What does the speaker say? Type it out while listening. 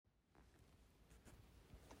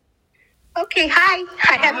Okay, hi.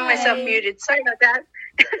 I have myself muted. Sorry about that.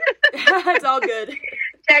 It's all good.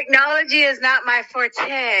 Technology is not my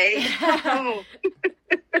forte.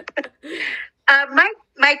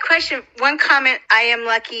 My question, one comment, I am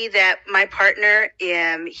lucky that my partner,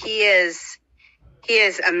 he is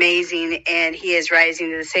amazing, and he is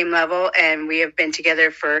rising to the same level, and we have been together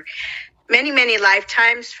for many, many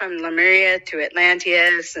lifetimes, from Lemuria to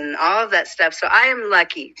Atlantis and all of that stuff. So I am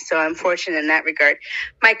lucky. So I'm fortunate in that regard.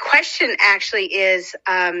 My question actually is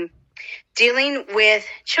dealing with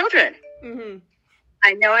children. Mm-hmm.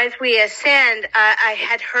 I know as we ascend, I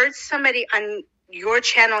had heard somebody on your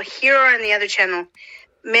channel here or on the other channel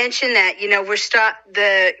mention that,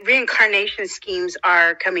 the reincarnation schemes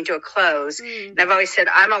are coming to a close. And I've always said,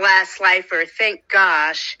 I'm a last lifer. Thank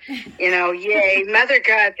gosh. Yay. Mother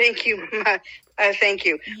God, thank you. Thank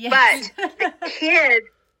you. Yes. But the kids,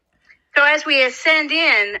 so as we ascend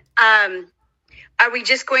in, are we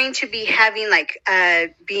just going to be having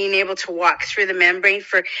being able to walk through the membrane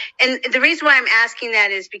and the reason why I'm asking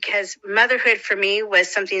that is because motherhood for me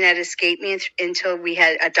was something that escaped me until we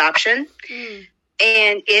had adoption.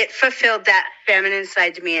 And it fulfilled that feminine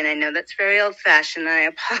side to me. And I know that's very old fashioned, and I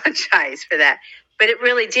apologize for that, but it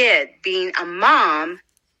really did. Being a mom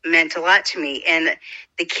meant a lot to me. And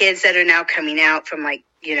the kids that are now coming out from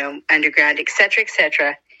underground, et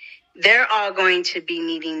cetera, they're all going to be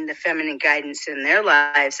needing the feminine guidance in their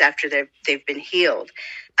lives after they've been healed.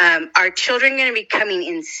 Are children going to be coming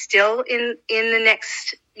in still in the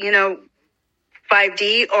next,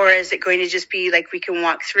 5D, or is it going to just be like we can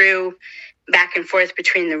walk through back and forth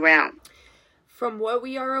between the realm? From what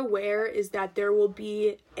we are aware is that there will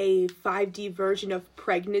be a 5D version of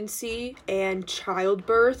pregnancy and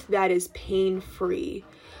childbirth that is pain-free.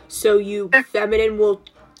 So you feminine will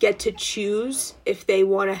get to choose if they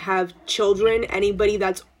want to have children. Anybody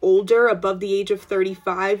that's older, above the age of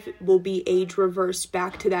 35, will be age reversed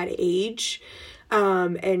back to that age.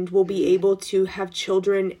 And will be able to have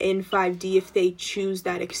children in 5D if they choose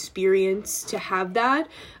that experience to have that.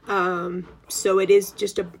 So it is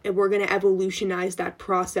we're going to evolutionize that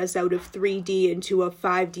process out of 3D into a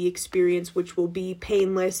 5D experience, which will be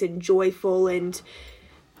painless and joyful and,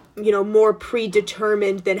 more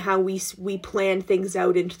predetermined than how we plan things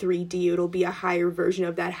out in 3D. It'll be a higher version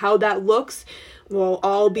of that. How that looks, we'll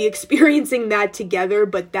all be experiencing that together,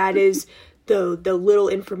 but that is the little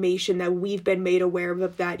information that we've been made aware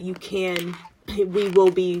of that we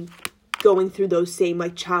will be going through those same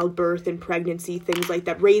childbirth and pregnancy, things like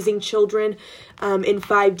that. Raising children in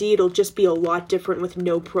 5D, it'll just be a lot different with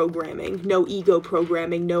no programming, no ego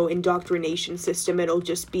programming, no indoctrination system. It'll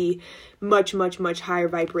just be much, much, much higher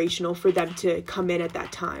vibrational for them to come in at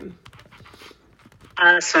that time.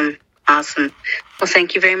 Awesome. Well,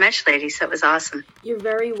 thank you very much, ladies. That was awesome. You're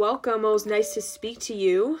very welcome. It was nice to speak to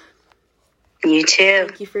you. You too.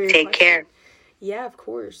 Thank you for your Take question. care. Yeah, of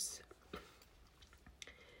course.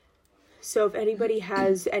 So if anybody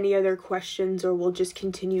has any other questions, or we'll just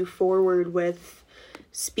continue forward with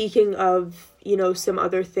speaking of, some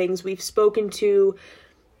other things. We've spoken to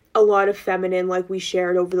a lot of feminine, like we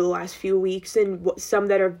shared over the last few weeks, and some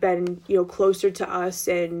that have been, closer to us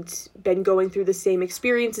and been going through the same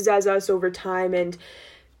experiences as us over time. And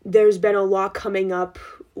there's been a lot coming up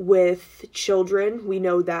with children. We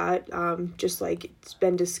know that, just like it's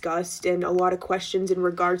been discussed, and a lot of questions in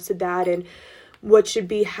regards to that and what should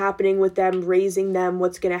be happening with them, raising them,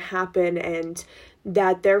 what's going to happen, and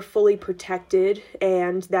that they're fully protected,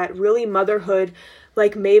 and that really motherhood,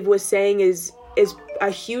 like Maeve was saying, is a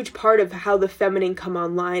huge part of how the feminine come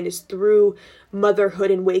online, is through motherhood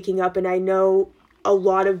and waking up. And I know a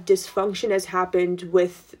lot of dysfunction has happened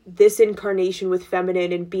with this incarnation with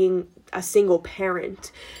feminine and being a single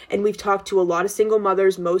parent. And we've talked to a lot of single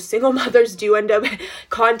mothers. Most single mothers do end up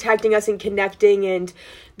contacting us and connecting. And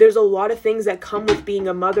there's a lot of things that come with being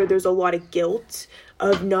a mother. There's a lot of guilt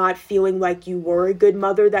of not feeling like you were a good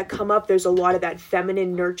mother that come up. There's a lot of that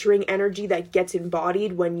feminine nurturing energy that gets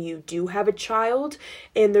embodied when you do have a child.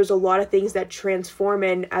 And there's a lot of things that transform.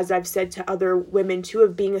 And as I've said to other women too,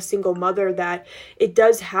 of being a single mother, that it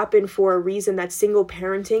does happen for a reason, that single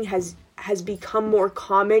parenting has become more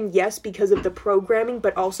common, yes, because of the programming,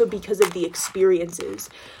 but also because of the experiences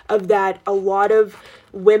of that. A lot of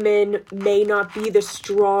women may not be the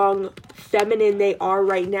strong feminine they are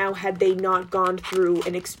right now had they not gone through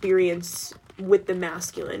an experience with the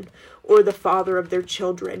masculine or the father of their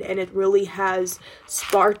children. And it really has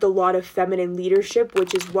sparked a lot of feminine leadership,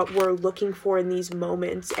 which is what we're looking for in these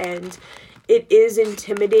moments. And it is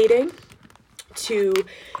intimidating to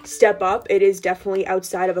step up. It is definitely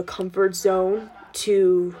outside of a comfort zone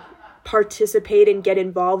to participate and get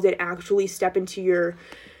involved and actually step into your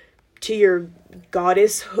to your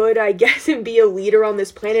goddesshood, I guess, and be a leader on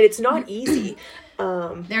this planet. It's not easy.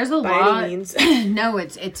 There's a lot. No,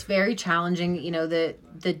 it's very challenging. You know,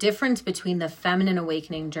 the difference between the feminine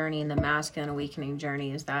awakening journey and the masculine awakening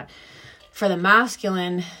journey is that for the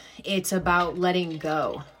masculine, it's about letting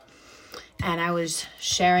go. And I was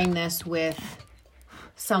sharing this with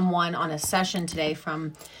someone on a session today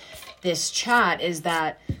from this chat, is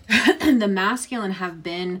that the masculine have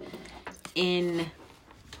been in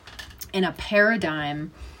a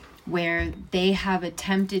paradigm where they have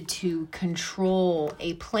attempted to control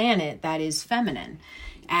a planet that is feminine,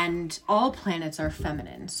 and all planets are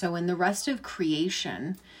feminine. So in the rest of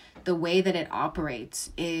creation, the way that it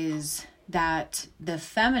operates is that the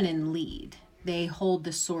feminine lead. They hold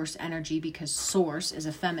the source energy because source is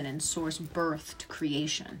a feminine, source birthed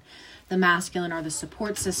creation. The masculine are the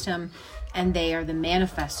support system, and they are the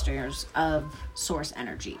manifestors of source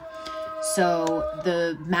energy. So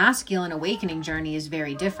the masculine awakening journey is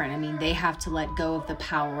very different. I mean, they have to let go of the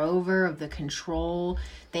power over, of the control.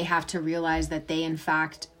 They have to realize that they, in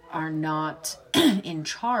fact, are not in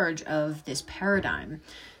charge of this paradigm.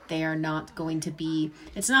 They are not going to be,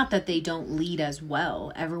 it's not that they don't lead as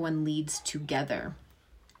well. Everyone leads together.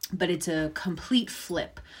 But it's a complete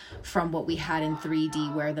flip from what we had in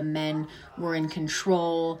 3D, where the men were in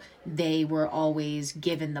control. They were always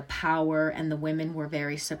given the power, and the women were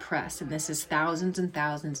very suppressed. And this is thousands and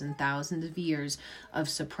thousands and thousands of years of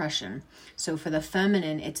suppression. So for the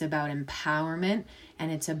feminine, it's about empowerment,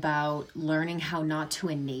 and it's about learning how not to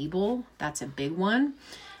enable. That's a big one.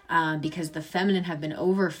 Because the feminine have been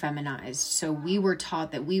over feminized. So we were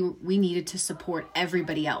taught that we needed to support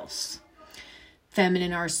everybody else.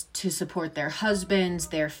 Feminine are to support their husbands,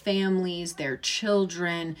 their families, their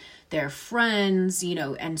children, their friends, you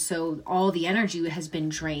know, and so all the energy has been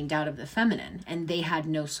drained out of the feminine, and they had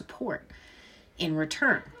no support in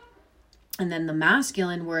return. And then the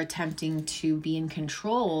masculine were attempting to be in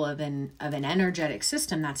control of an energetic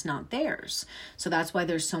system that's not theirs. So that's why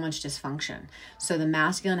there's so much dysfunction. So the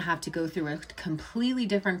masculine have to go through a completely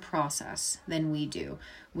different process than we do,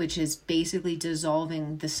 which is basically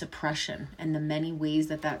dissolving the suppression and the many ways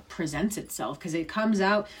that presents itself, because it comes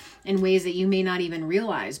out in ways that you may not even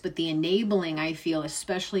realize. But the enabling, I feel,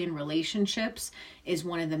 especially in relationships, is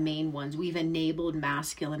one of the main ones. We've enabled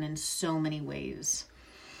masculine in so many ways.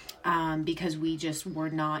 Because we just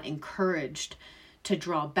were not encouraged to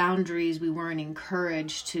draw boundaries. We weren't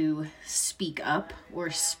encouraged to speak up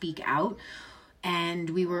or speak out.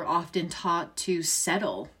 And we were often taught to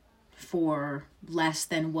settle for less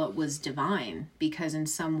than what was divine, because in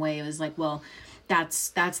some way it was like, well, that's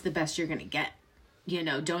the best you're going to get. You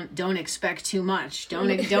know, don't expect too much.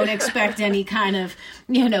 Don't expect any kind of,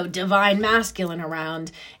 you know, divine masculine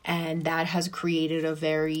around. And that has created a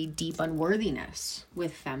very deep unworthiness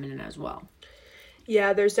with feminine as well.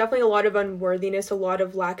 Yeah, there's definitely a lot of unworthiness, a lot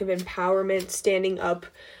of lack of empowerment, standing up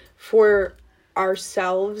for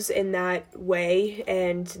ourselves in that way.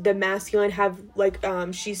 And the masculine have, like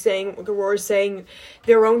she's saying, Aurora's saying,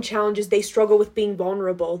 their own challenges. They struggle with being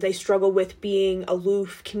vulnerable. They struggle with being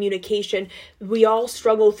aloof, communication. We all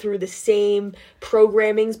struggle through the same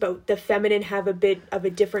programmings, but the feminine have a bit of a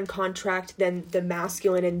different contract than the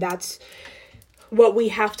masculine, and that's what we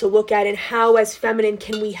have to look at. And how, as feminine,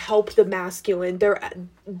 can we help the masculine?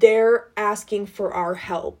 They're asking for our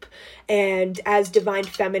help. And as divine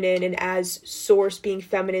feminine, and as source being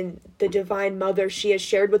feminine, the divine mother, she has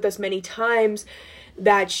shared with us many times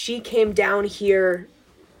that she came down here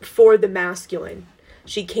for the masculine.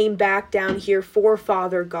 She came back down here for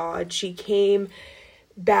Father God. She came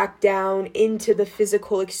back down into the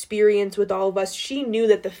physical experience with all of us. She knew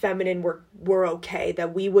that the feminine were okay,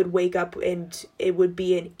 that we would wake up and it would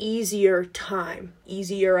be an easier time.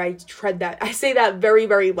 Easier, I say that very,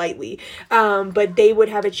 very lightly. But they would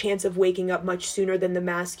have a chance of waking up much sooner than the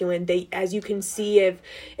masculine. They, as you can see,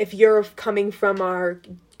 if you're coming from our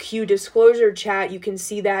Q disclosure chat, you can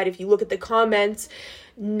see that if you look at the comments,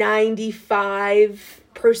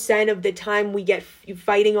 95% of the time we get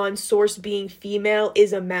fighting on source being female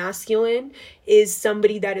is a masculine, is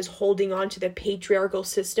somebody that is holding on to the patriarchal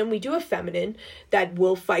system. We do have feminine that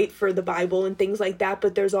will fight for the Bible and things like that,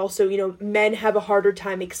 but there's also, you know, men have a harder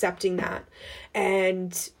time accepting that.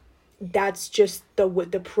 And that's just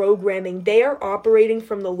the programming. They are operating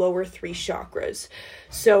from the lower three chakras.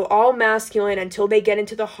 So all masculine, until they get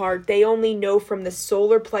into the heart, they only know from the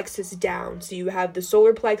solar plexus down. So you have the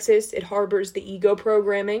solar plexus, it harbors the ego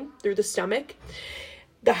programming through the stomach.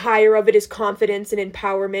 The higher of it is confidence and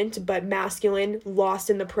empowerment, but masculine, lost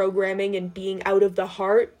in the programming and being out of the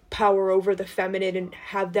heart, power over the feminine and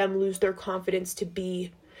have them lose their confidence to be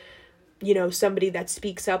somebody that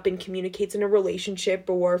speaks up and communicates in a relationship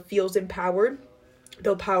or feels empowered,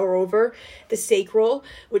 they'll power over. The sacral,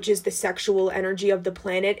 which is the sexual energy of the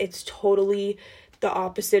planet, it's totally the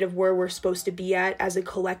opposite of where we're supposed to be at as a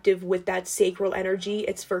collective with that sacral energy.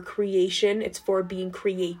 It's for creation. It's for being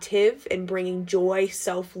creative and bringing joy,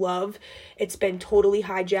 self-love. It's been totally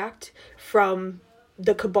hijacked from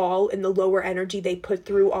the cabal and the lower energy. They put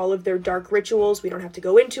through all of their dark rituals. We don't have to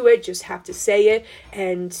go into it, just have to say it.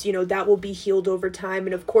 And, that will be healed over time.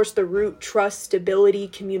 And of course, the root, trust, stability,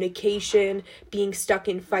 communication, being stuck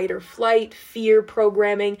in fight or flight, fear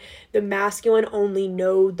programming. The masculine only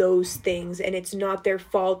know those things, and it's not their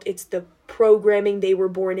fault. It's the programming they were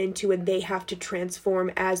born into, and they have to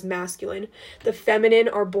transform as masculine. The feminine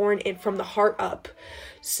are born in from the heart up.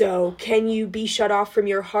 So can you be shut off from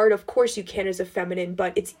your heart? Of course you can as a feminine,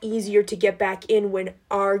 but it's easier to get back in when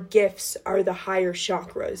our gifts are the higher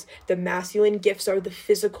chakras. The masculine gifts are the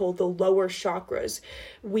physical, the lower chakras.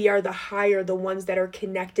 We are the higher, the ones that are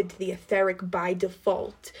connected to the etheric by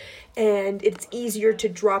default. And it's easier to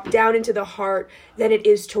drop down into the heart than it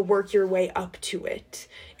is to work your way up to it.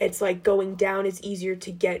 It's like going down is easier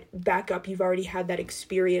to get back up. You've already had that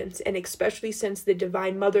experience. And especially since the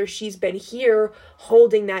Divine Mother, she's been here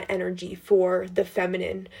holding that energy for the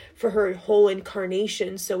feminine, for her whole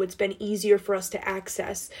incarnation. So it's been easier for us to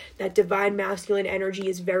access. That divine masculine energy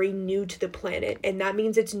is very new to the planet. And that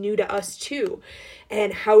means it's new to us too.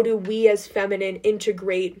 And how do we as feminine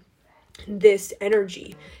integrate this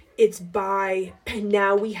energy? It's by,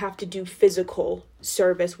 now we have to do physical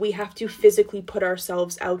service. We have to physically put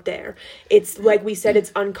ourselves out there. It's like we said,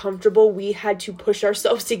 it's uncomfortable. We had to push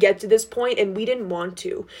ourselves to get to this point, and we didn't want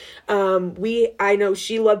to. I know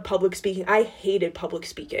she loved public speaking. I hated public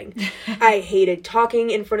speaking. I hated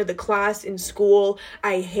talking in front of the class in school.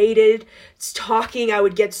 I hated talking. I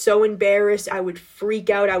would get so embarrassed. I would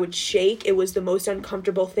freak out. I would shake. It was the most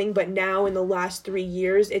uncomfortable thing. But now in the last 3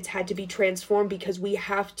 years, it's had to be transformed because we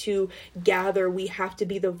have to gather. We have to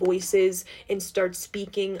be the voices and start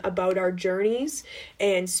speaking about our journeys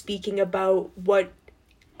and speaking about what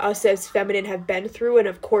us as feminine have been through, and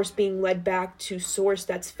of course being led back to source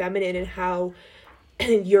that's feminine and how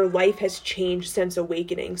your life has changed since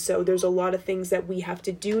awakening. So there's a lot of things that we have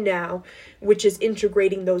to do now, which is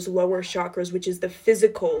integrating those lower chakras, which is the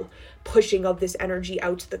physical pushing of this energy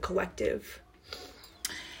out to the collective.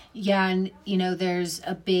 Yeah, and there's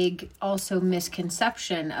a big also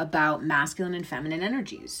misconception about masculine and feminine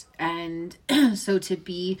energies. And so to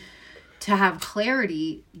have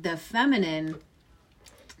clarity, the feminine,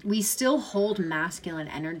 we still hold masculine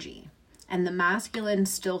energy, and the masculine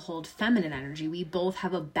still hold feminine energy. We both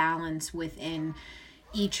have a balance within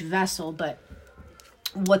each vessel, but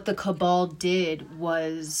what the cabal did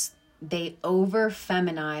was they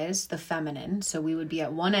over-feminized the feminine, so we would be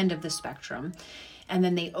at one end of the spectrum, and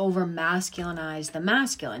then they over-masculinize the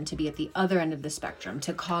masculine to be at the other end of the spectrum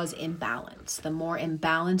to cause imbalance. The more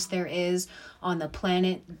imbalance there is on the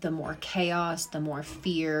planet, the more chaos, the more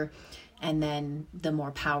fear, and then the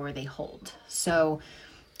more power they hold. So,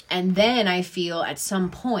 and then I feel at some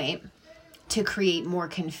point, to create more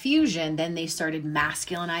confusion, then they started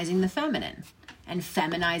masculinizing the feminine and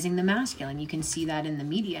feminizing the masculine. You can see that in the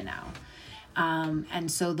media now.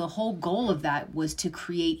 And so the whole goal of that was to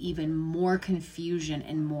create even more confusion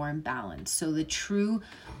and more imbalance. So the true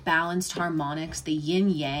balanced harmonics, the yin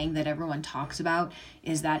yang that everyone talks about,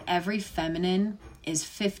 is that every feminine is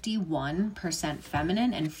 51%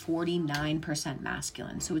 feminine and 49%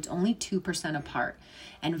 masculine. So it's only 2% apart,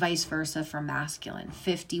 and vice versa for masculine,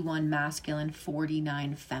 51 masculine,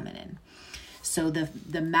 49 feminine. So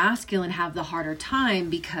the masculine have the harder time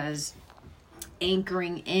because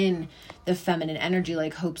anchoring in the feminine energy,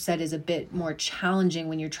 like Hope said, is a bit more challenging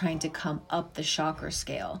when you're trying to come up the chakra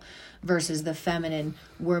scale, versus the feminine,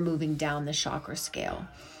 we're moving down the chakra scale.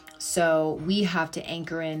 So we have to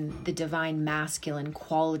anchor in the divine masculine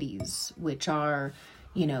qualities, which are,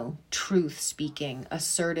 truth speaking,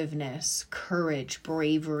 assertiveness, courage,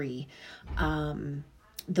 bravery.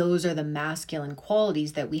 Those are the masculine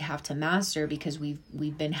qualities that we have to master because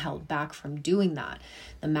we've been held back from doing that.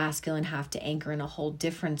 The masculine have to anchor in a whole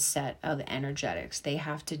different set of energetics. They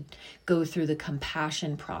have to go through the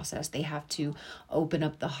compassion process. They have to open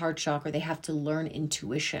up the heart chakra. They have to learn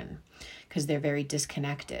intuition because they're very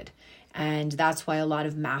disconnected. And that's why a lot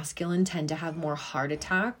of masculine tend to have more heart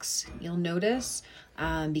attacks, you'll notice,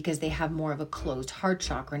 because they have more of a closed heart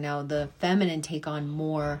chakra. Now, the feminine take on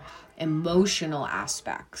more emotional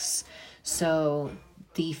aspects. So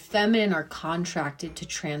the feminine are contracted to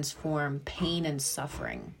transform pain and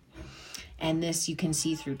suffering. And this you can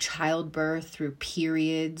see through childbirth, through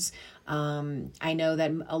periods. I know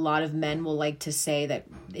that a lot of men will like to say that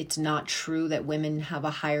it's not true that women have a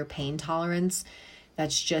higher pain tolerance.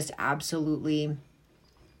 That's just absolutely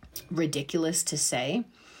ridiculous to say.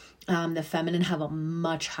 The feminine have a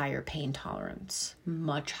much higher pain tolerance,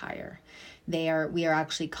 much higher. We are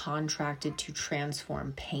actually contracted to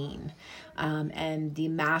transform pain. And the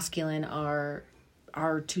masculine are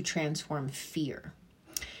to transform fear.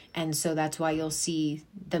 And so that's why you'll see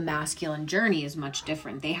the masculine journey is much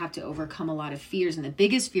different. They have to overcome a lot of fears. And the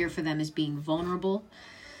biggest fear for them is being vulnerable,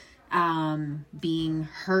 being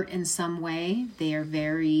hurt in some way. They are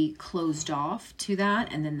very closed off to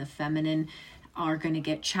that. And then the feminine are going to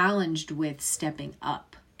get challenged with stepping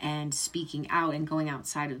up and speaking out and going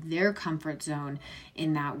outside of their comfort zone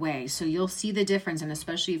in that way. So you'll see the difference. And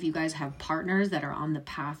especially if you guys have partners that are on the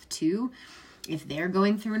path too, if they're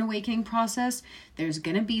going through an awakening process, there's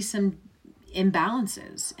going to be some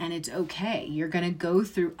imbalances, and it's okay. You're going to go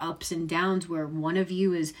through ups and downs where one of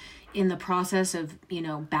you is in the process of,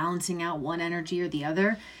 balancing out one energy or the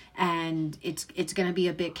other. And it's going to be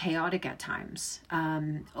a bit chaotic at times.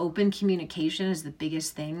 Open communication is the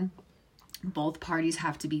biggest thing. Both parties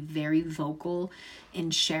have to be very vocal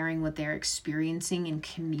in sharing what they're experiencing and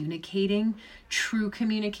communicating, true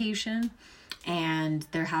communication. And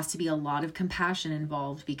there has to be a lot of compassion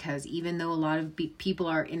involved, because even though a lot of people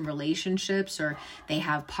are in relationships or they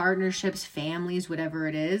have partnerships, families, whatever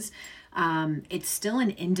it is, it's still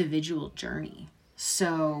an individual journey.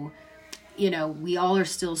 So, we all are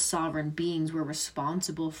still sovereign beings. We're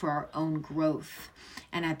responsible for our own growth.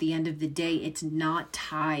 And at the end of the day, it's not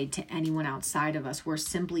tied to anyone outside of us. We're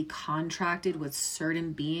simply contracted with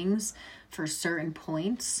certain beings for certain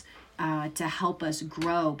points to help us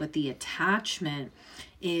grow. But the attachment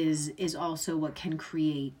is also what can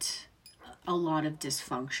create a lot of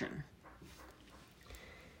dysfunction.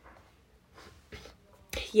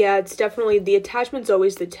 Yeah, it's definitely, the attachment's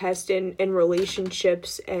always the test in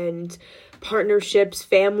relationships and partnerships.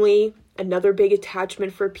 Family, another big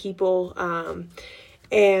attachment for people.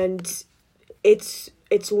 And it's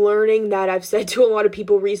learning that, I've said to a lot of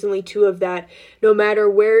people recently too, of that no matter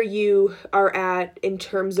where you are at in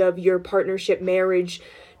terms of your partnership, marriage,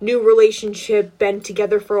 new relationship, been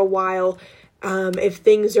together for a while, if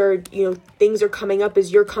things are coming up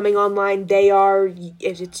as you're coming online,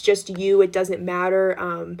 if it's just you, it doesn't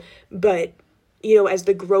matter. But as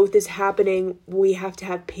the growth is happening, we have to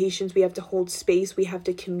have patience. We have to hold space. We have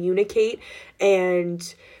to communicate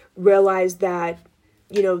and realize that,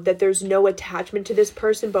 that there's no attachment to this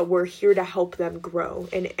person, but we're here to help them grow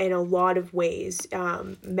in a lot of ways,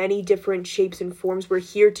 many different shapes and forms. We're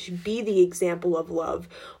here to be the example of love,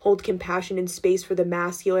 hold compassion and space for the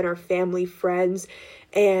masculine, our family, friends,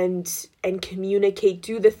 and communicate,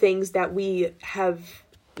 do the things that we have.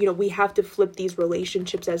 We have to flip these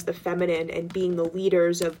relationships as the feminine and being the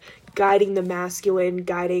leaders of guiding the masculine,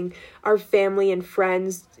 guiding our family and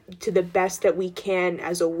friends to the best that we can,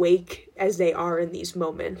 as awake as they are in these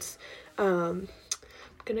moments. I'm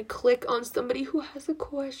going to click on somebody who has a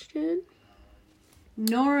question.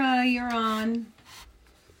 Nora, you're on.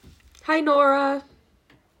 Hi, Nora.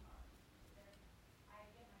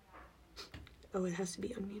 Oh, it has to be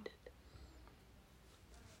unmuted.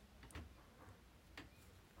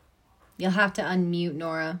 You'll have to unmute,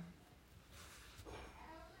 Nora.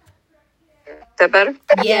 Is that better?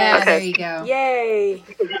 Yeah, okay. There you go. Yay.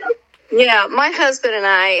 Yeah, my husband and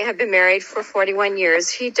I have been married for 41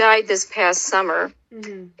 years. He died this past summer.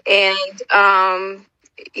 Mm-hmm. And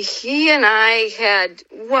he and I had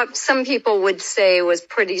what some people would say was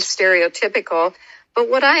pretty stereotypical. But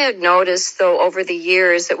what I had noticed, though, over the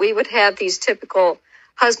years, that we would have these typical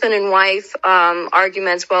husband and wife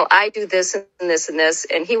arguments. Well, I do this and this and this.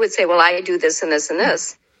 And he would say, well, I do this and this and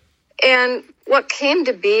this. And what came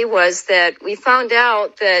to be was that we found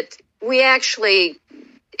out that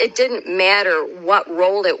it didn't matter what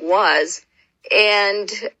role it was. And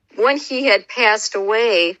when he had passed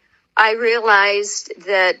away, I realized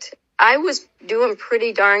that I was doing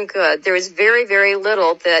pretty darn good. There was very, very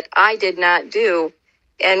little that I did not do.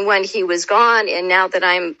 And when he was gone, and now that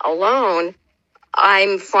I'm alone,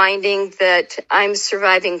 I'm finding that I'm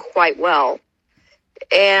surviving quite well.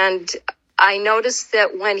 And I noticed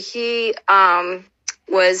that when he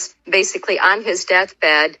was basically on his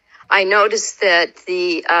deathbed, I noticed that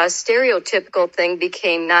the stereotypical thing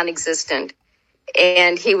became non-existent.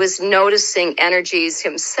 And he was noticing energies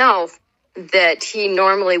himself that he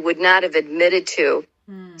normally would not have admitted to.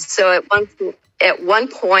 So at one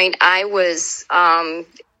point, I was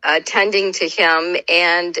attending to him,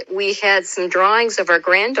 and we had some drawings of our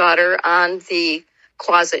granddaughter on the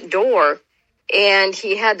closet door. And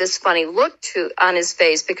he had this funny look on his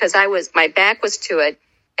face because my back was to it.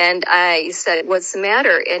 And I said, "What's the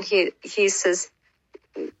matter?" And he says,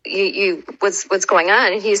 what's going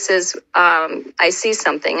on? And he says, "I see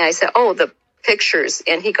something." I said, "Oh, the pictures."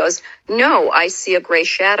 And he goes, "No, I see a gray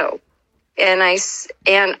shadow." And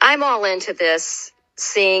I'm all into this,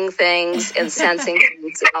 seeing things and sensing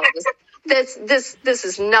things and all this. This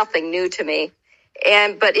is nothing new to me.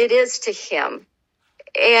 But it is to him.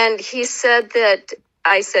 And he said that,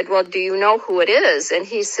 I said, "Well, do you know who it is?" And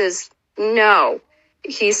he says, "No."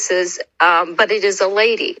 He says, "But it is a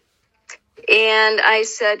lady." And I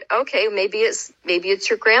said, "Okay, maybe it's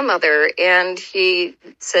your grandmother." And he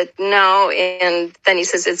said, "No." And then he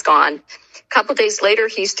says, "It's gone." A couple days later,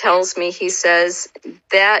 he tells me, he says,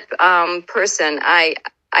 "That person, I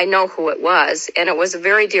know who it was. And it was a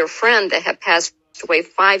very dear friend that had passed away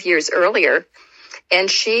 5 years earlier. And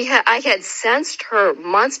I had sensed her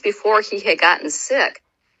months before he had gotten sick.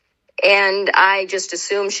 And I just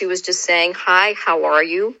assumed she was just saying, 'Hi, how are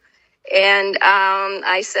you?' And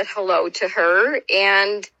I said hello to her.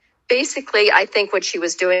 And basically, I think what she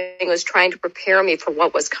was doing was trying to prepare me for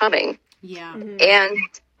what was coming. Yeah. Mm-hmm.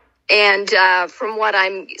 And from what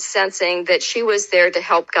I'm sensing, that she was there to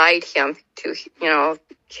help guide him to,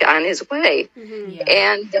 on his way. Mm-hmm.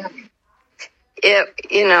 Yeah. And,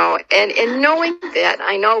 and knowing that,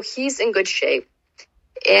 I know he's in good shape.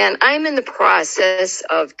 And I'm in the process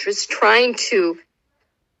of just trying to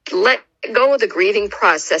let go of the grieving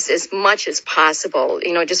process as much as possible,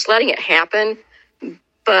 just letting it happen.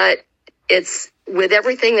 But it's with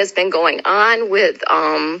everything that's been going on with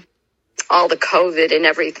all the COVID and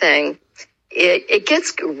everything, it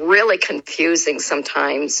gets really confusing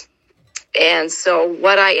sometimes. And so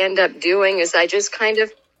what I end up doing is I just kind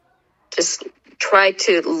of just try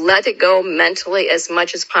to let it go mentally as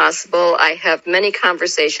much as possible. I have many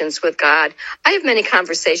conversations with God. I have many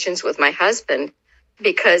conversations with my husband,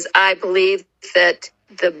 because I believe that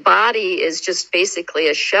the body is just basically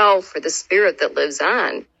a shell for the spirit that lives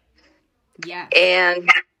on. Yeah. And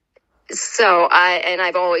so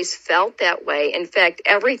I've always felt that way. In fact,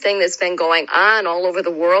 everything that's been going on all over the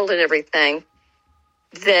world and everything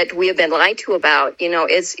that we have been lied to about,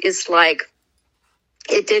 it's like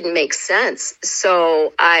it didn't make sense.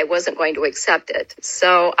 So I wasn't going to accept it.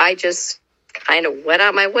 So I just kind of went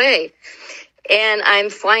on my way. And I'm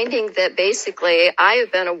finding that basically I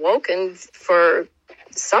have been awoken for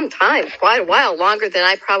some time, quite a while, longer than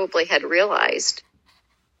I probably had realized.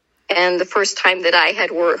 And the first time that I had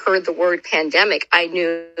heard the word pandemic, I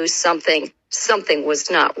knew something was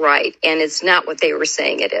not right. And it's not what they were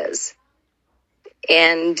saying it is.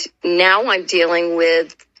 And now I'm dealing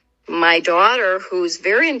with my daughter, who's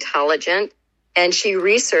very intelligent, and she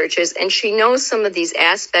researches, and she knows some of these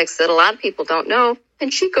aspects that a lot of people don't know.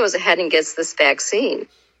 And she goes ahead and gets this vaccine.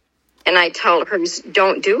 And I tell her,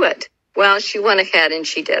 "Don't do it." Well, she went ahead and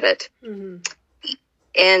she did it. Mm-hmm.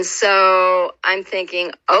 And so I'm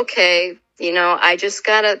thinking, okay,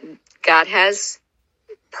 God has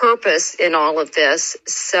purpose in all of this.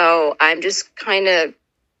 So I'm just kind of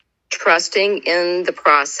trusting in the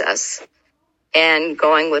process and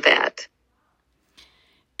going with that.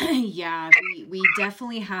 Yeah, we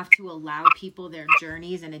definitely have to allow people their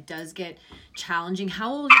journeys, and it does get challenging.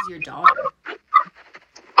 How old is your daughter?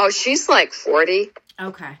 Oh, she's like 40.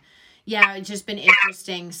 Okay. Yeah, it's just been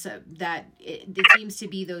interesting that it seems to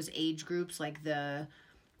be those age groups, like the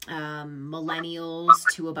millennials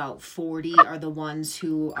to about 40 are the ones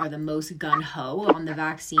who are the most gung-ho on the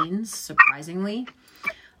vaccines, surprisingly.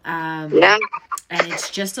 Yeah. And it's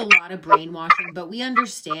just a lot of brainwashing, but we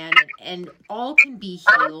understand, and all can be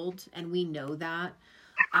healed, and we know that.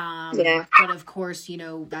 Yeah. But of course,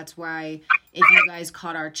 that's why if you guys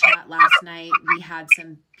caught our chat last night, we had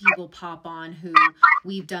some people pop on who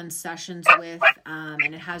we've done sessions with,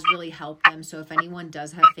 and it has really helped them. So if anyone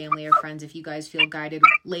does have family or friends, if you guys feel guided,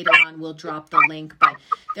 later on we'll drop the link. But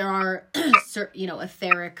there are,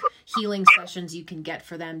 etheric healing sessions you can get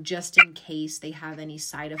for them just in case they have any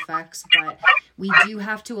side effects. But we do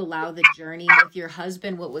have to allow the journey. With your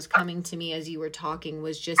husband, what was coming to me as you were talking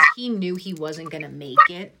was just he knew he wasn't going to make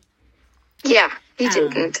it. Yeah, he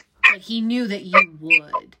didn't. But he knew that you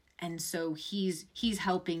would. And so he's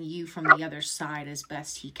helping you from the other side as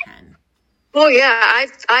best he can. Well, yeah,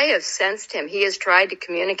 I have sensed him. He has tried to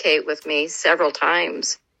communicate with me several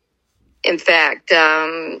times. In fact,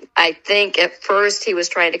 I think at first he was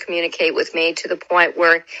trying to communicate with me to the point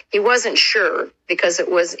where he wasn't sure, because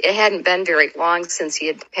it hadn't been very long since he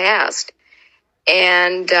had passed.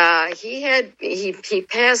 And he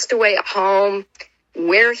passed away at home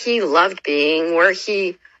where he loved being, where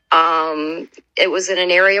he It was in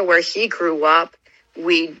an area where he grew up.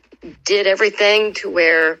 We did everything to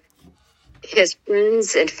where his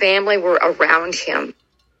friends and family were around him.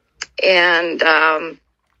 And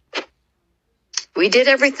we did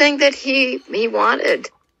everything that he wanted.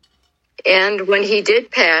 And when he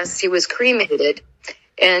did pass, he was cremated.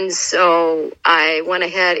 And so I went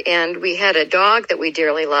ahead, and we had a dog that we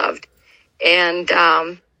dearly loved. And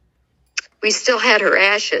we still had her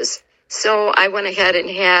ashes. So I went ahead and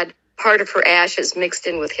had part of her ashes mixed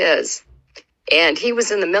in with his. And he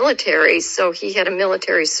was in the military, so he had a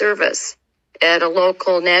military service at a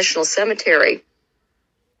local national cemetery.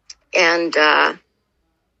 And that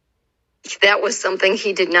was something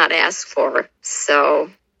he did not ask for. So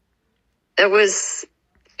it was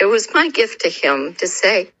my gift to him to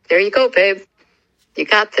say, there you go, babe. You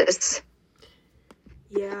got this.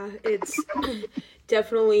 Yeah, it's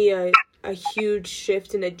definitely a huge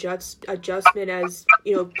shift and adjustment as,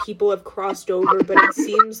 you know, people have crossed over, but it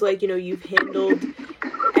seems like, you know, you've handled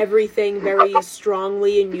everything very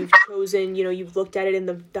strongly, and you've chosen, you know, you've looked at it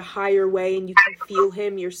in the higher way, and you can feel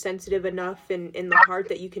him. You're sensitive enough in the heart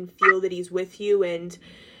that you can feel that he's with you, and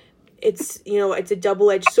it's, you know, it's a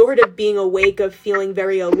double-edged sword of being awake, of feeling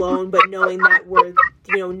very alone, but knowing that we're,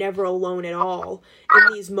 you know, never alone at all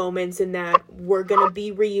in these moments, and that we're going to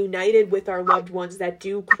be reunited with our loved ones that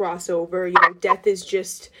do cross over. You know, death is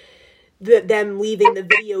just them leaving the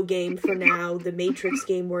video game for now, the Matrix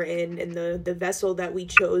game we're in, and the vessel that we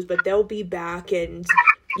chose, but they'll be back. And,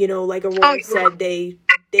 you know, like Aurora said, they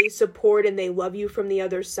support and they love you from the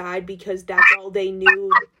other side, because that's all they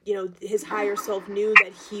knew. You know, his higher self knew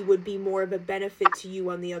that he would be more of a benefit to you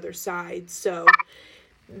on the other side. So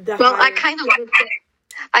I kind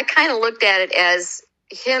of looked at it as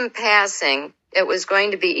him passing. It was going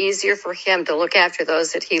to be easier for him to look after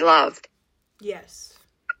those that he loved. Yes.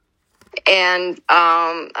 And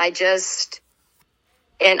I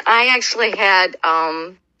actually had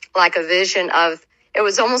like a vision of, it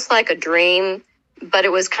was almost like a dream, but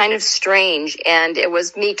it was kind of strange. And it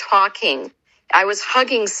was me talking. I was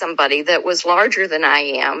hugging somebody that was larger than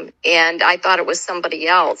I am, and I thought it was somebody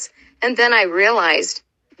else. And then I realized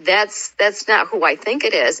that's not who I think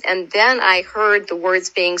it is. And then I heard the words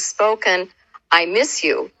being spoken, I miss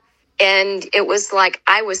you. And it was like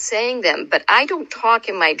I was saying them, but I don't talk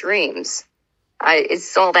in my dreams.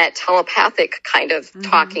 It's all that telepathic kind of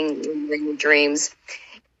talking in dreams.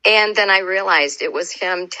 And then I realized it was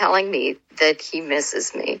him telling me that he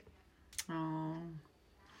misses me.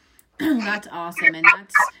 Oh, that's awesome. And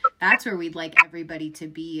that's where we'd like everybody to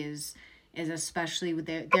be, is especially with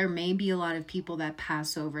there may be a lot of people that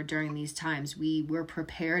pass over during these times. We're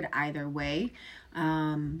prepared either way.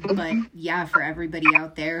 But yeah, for everybody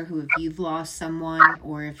out there who, if you've lost someone,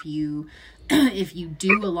 or if you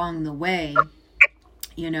do along the way,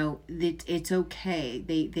 you know, it's okay.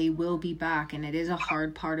 They will be back, and it is a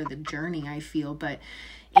hard part of the journey, I feel, but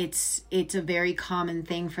it's a very common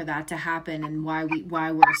thing for that to happen. And why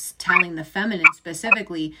we're telling the feminine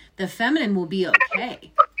specifically, the feminine will be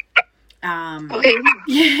okay. Okay.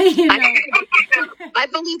 You know. I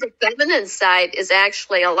believe the feminine side is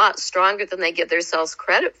actually a lot stronger than they give themselves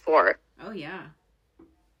credit for. Oh, yeah.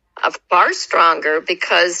 Far stronger,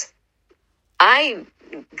 because I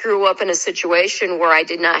grew up in a situation where I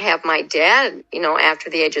did not have my dad, you know, after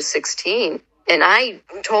the age of 16. And I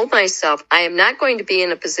told myself, I am not going to be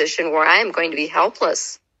in a position where I am going to be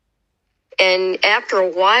helpless. And after a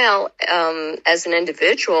while, as an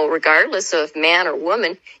individual, regardless of man or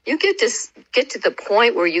woman, you get to the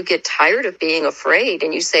point where you get tired of being afraid,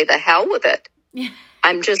 and you say, the hell with it. Yeah.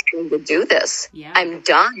 I'm just going to do this. Yeah. I'm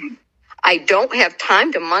done. I don't have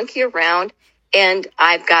time to monkey around, and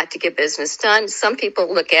I've got to get business done. Some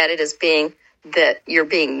people look at it as being that you're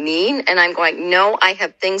being mean, and I'm going, no, I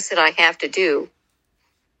have things that I have to do.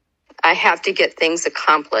 I have to get things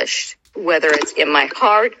accomplished, whether it's in my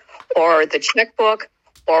heart or the checkbook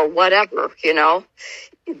or whatever, you know,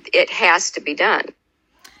 it has to be done.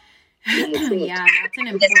 Yeah, that's an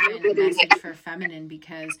important message for feminine,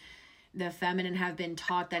 because the feminine have been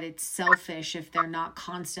taught that it's selfish if they're not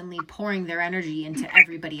constantly pouring their energy into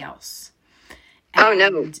everybody else. Oh,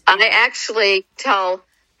 no. I actually tell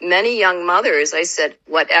many young mothers, I said,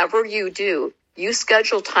 whatever you do, you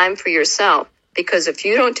schedule time for yourself, because if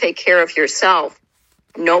you don't take care of yourself,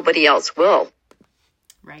 nobody else will.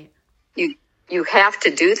 Right. You have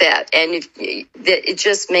to do that. And it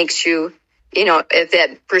just makes you, you know, if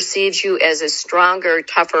that perceives you as a stronger,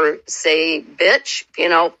 tougher, say, bitch, you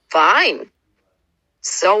know, fine.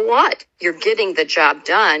 So what? You're getting the job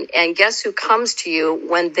done. And guess who comes to you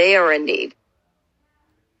when they are in need?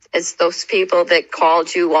 It's those people that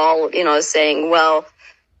called you all, you know, saying, well,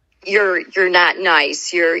 you're not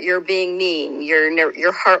nice. You're being mean.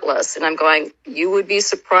 You're heartless. And I'm going, you would be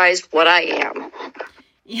surprised what I am.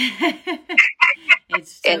 Yeah.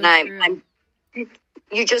 It's so and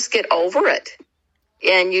you just get over it.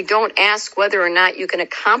 And you don't ask whether or not you can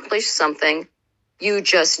accomplish something. You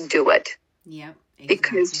just do it. Yep. Exactly.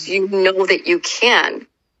 Because you know that you can.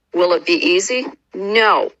 Will it be easy?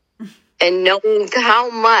 No. And knowing how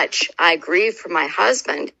much I grieve for my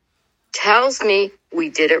husband tells me we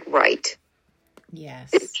did it right. Yes.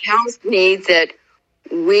 It tells me that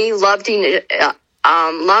we loved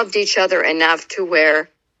each other enough to where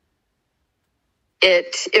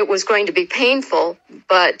it was going to be painful,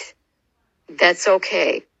 but that's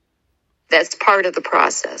okay. That's part of the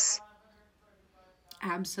process.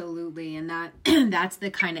 Absolutely. And that's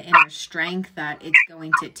the kind of inner strength that it's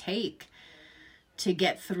going to take to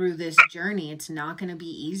get through this journey. It's not going to be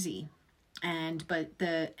easy. But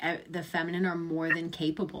the feminine are more than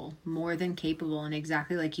capable. And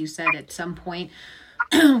exactly like you said, at some point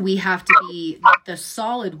we have to be the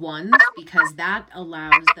solid ones, because that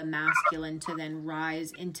allows the masculine to then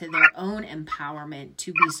rise into their own empowerment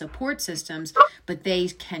to be support systems, but they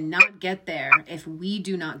cannot get there if we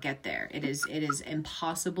do not get there. It is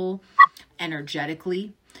impossible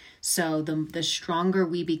energetically. So the stronger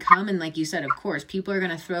we become, and like you said, of course, people are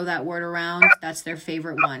going to throw that word around. That's their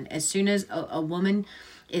favorite one. As soon as a woman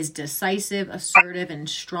is decisive, assertive, and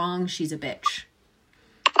strong, she's a bitch.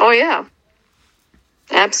 Oh, yeah.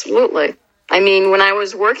 Absolutely. I mean, when I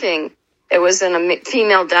was working, it was in a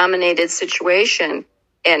female-dominated situation,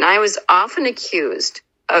 and I was often accused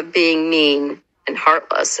of being mean and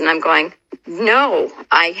heartless. And I'm going, no,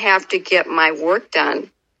 I have to get my work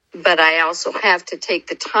done. But I also have to take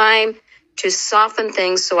the time to soften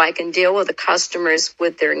things so I can deal with the customers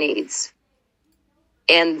with their needs.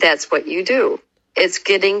 And that's what you do. It's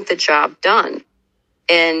getting the job done.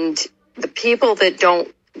 And the people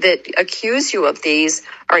that accuse you of these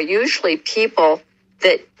are usually people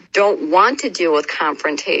that don't want to deal with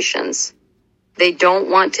confrontations. They don't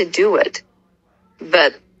want to do it.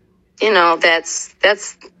 But,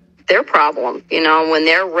 that's their problem. When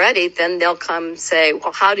they're ready, then they'll come say,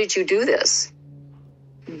 well, how did you do this?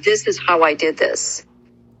 This is how I did this.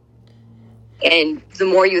 And the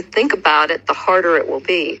more you think about it, the harder it will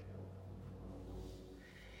be.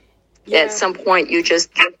 Yeah. At some point, you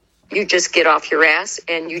just get off your ass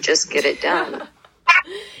and you just get it done.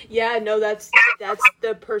 Yeah, no, that's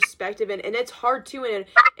the perspective, and it's hard too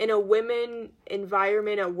in a women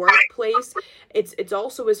environment, a workplace. It's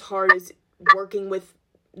also as hard as working with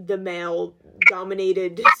the male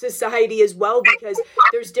dominated society as well, because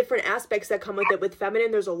there's different aspects that come with it. With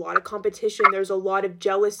feminine, there's a lot of competition, there's a lot of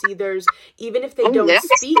jealousy, there's, even if they don't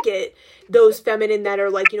speak it, those feminine that are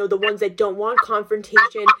like, the ones that don't want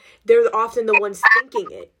confrontation, they're often the ones thinking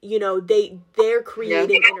it. They're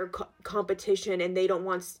creating inner competition, and they don't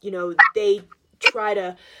want, they try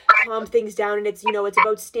to calm things down, and it's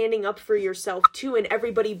about standing up for yourself too, and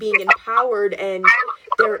everybody being empowered. And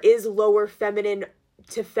there is lower feminine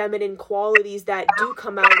to feminine qualities that do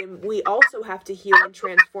come out, and we also have to heal and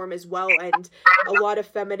transform as well. And a lot of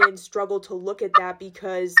feminine struggle to look at that,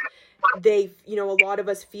 because they, a lot of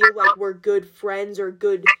us feel like we're good friends or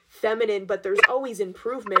good feminine, but there's always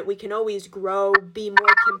improvement. We can always grow, be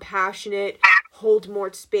more compassionate, hold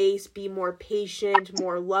more space, be more patient,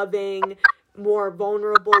 more loving, more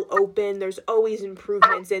vulnerable, open. There's always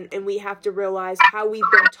improvements, and we have to realize how we've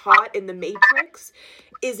been taught in the Matrix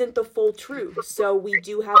isn't the full truth. So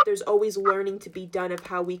there's always learning to be done of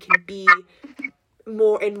how we can be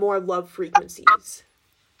more love frequencies.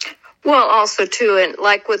 Well, also too, and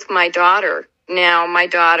like with my daughter, now my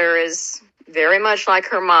daughter is very much like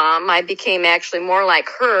her mom. I became actually more like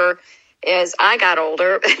her as I got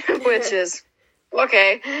older, which is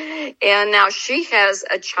okay. And now she has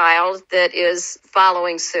a child that is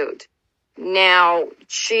following suit. Now,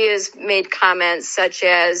 she has made comments such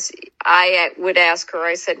as, I would ask her,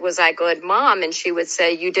 I said, was I good, Mom? And she would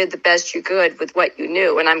say, you did the best you could with what you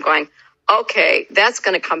knew. And I'm going, okay, that's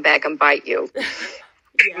going to come back and bite you.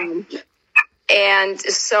 Yeah. And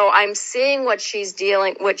so I'm seeing what she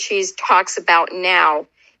talks about now.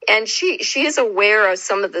 And she is aware of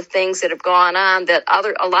some of the things that have gone on that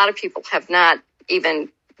a lot of people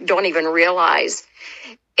don't even realize.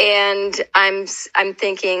 And I'm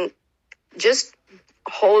thinking, just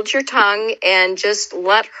hold your tongue and just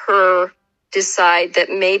let her decide that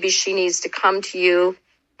maybe she needs to come to you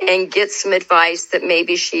and get some advice that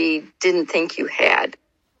maybe she didn't think you had.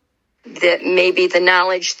 That maybe the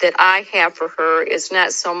knowledge that I have for her is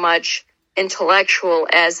not so much intellectual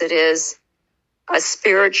as it is a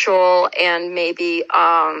spiritual, and maybe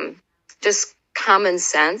just common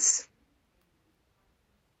sense.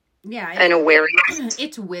 Yeah. And awareness.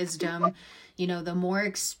 It's wisdom. You know, the more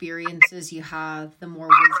experiences you have, the more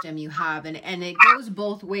wisdom you have. And it goes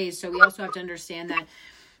both ways. So we also have to understand that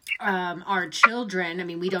our children, I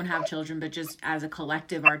mean, we don't have children, but just as a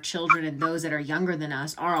collective, our children and those that are younger than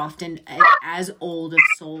us are often as old of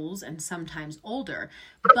souls and sometimes older.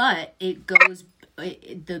 But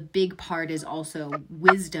the big part is also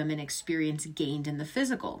wisdom and experience gained in the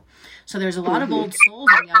physical. So there's a lot of old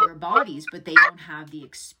souls in younger bodies, but they don't have the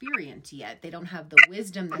experience yet. They don't have the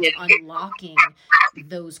wisdom that's unlocking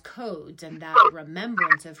those codes and that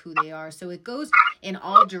remembrance of who they are. So it goes in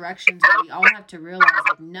all directions, and we all have to realize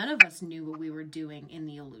that none of us knew what we were doing in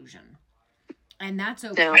the illusion. And that's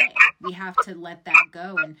okay. No. We have to let that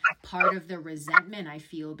go. And part of the resentment I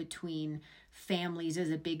feel between families is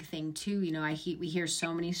a big thing too. You know, we hear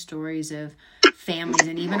so many stories of families,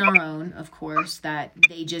 and even our own, of course, that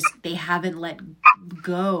they haven't let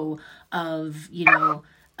go of, you know,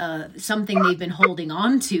 something they've been holding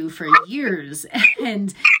on to for years,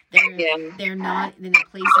 and they're not in a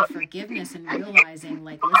place of forgiveness and realizing,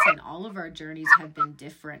 like, listen, all of our journeys have been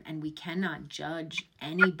different, and we cannot judge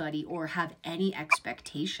anybody or have any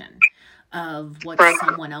expectation of what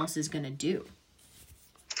someone else is going to do.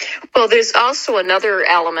 Well, there's also another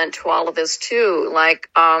element to all of this too. Like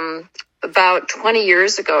about 20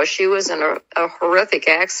 years ago, she was in a horrific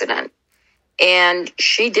accident, and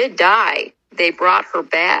she did die. They brought her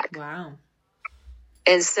back. Wow.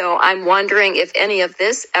 And so I'm wondering if any of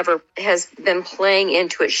this ever has been playing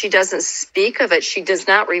into it. She doesn't speak of it. She does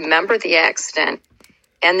not remember the accident.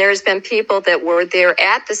 And there's been people that were there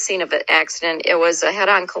at the scene of the accident. It was a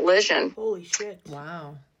head-on collision. Holy shit.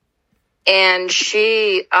 Wow. And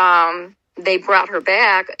they brought her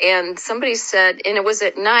back, and somebody said, and it was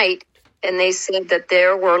at night, and they said that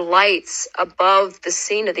there were lights above the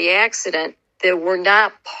scene of the accident that were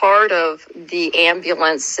not part of the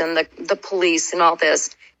ambulance and the police and all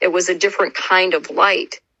this. It was a different kind of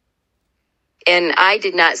light. And I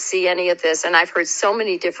did not see any of this. And I've heard so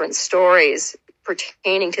many different stories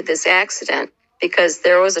pertaining to this accident, because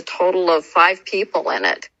there was a total of 5 people in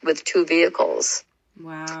it with 2 vehicles.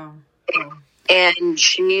 Wow. And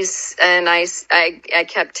she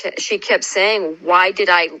kept saying, why did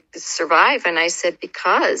I survive? And I said,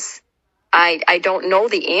 because I don't know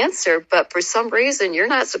the answer, but for some reason you're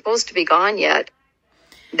not supposed to be gone yet.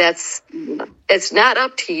 It's not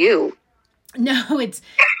up to you. No, it's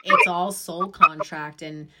all soul contract.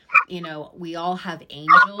 And, you know, we all have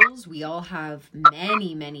angels. We all have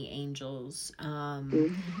many, many angels.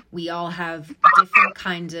 We all have different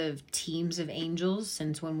kinds of teams of angels,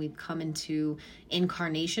 since when we've come into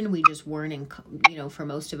incarnation, we just weren't for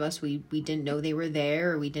most of us, we didn't know they were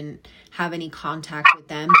there, or we didn't have any contact with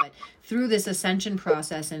them. But through this ascension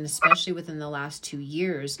process, and especially within the last 2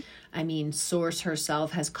 years, I mean, Source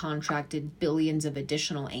herself has contracted billions of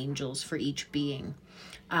additional angels for each being,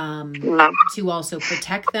 to also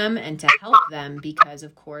protect them and to help them, because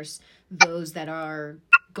of course those that are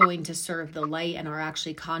going to serve the light and are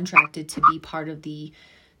actually contracted to be part of the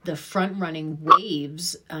front running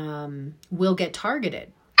waves will get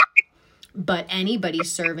targeted, but anybody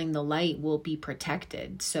serving the light will be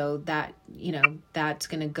protected. So that, you know, that's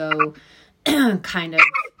going to go kind of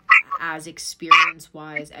as experience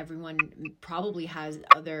wise. Everyone probably has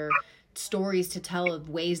other stories to tell of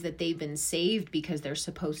ways that they've been saved because they're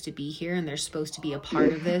supposed to be here and they're supposed to be a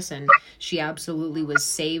part of this. And she absolutely was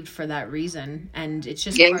saved for that reason. And it's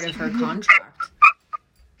just part of her contract.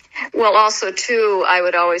 Well, also too, I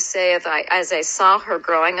would always say, as I saw her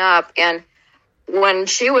growing up, and when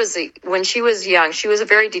she was young, she was a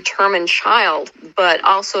very determined child, but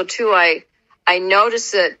also too, I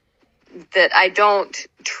noticed that I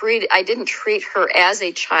didn't treat her as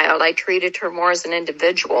a child. I treated her more as an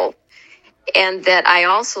individual. And that I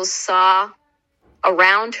also saw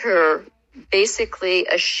around her basically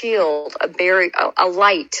a shield, a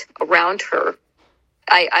light around her.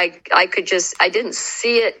 I didn't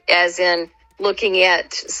see it as in looking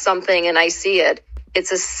at something and I see it.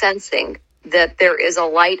 It's a sensing that there is a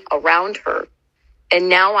light around her. And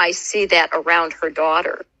now I see that around her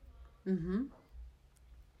daughter. Mm-hmm.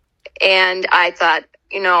 And I thought,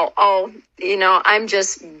 I'm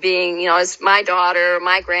just being, it's my daughter,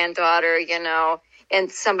 my granddaughter,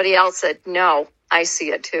 and somebody else said, no, I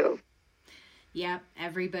see it too. Yeah,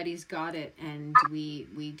 everybody's got it. And we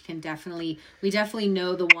definitely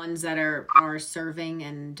know the ones that are serving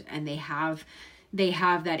and they have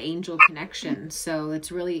that angel connection. So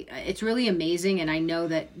it's really amazing. And I know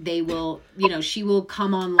that they will, she will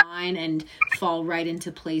come online and fall right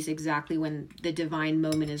into place exactly when the divine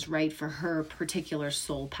moment is right for her particular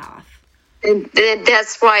soul path. And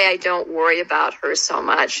that's why I don't worry about her so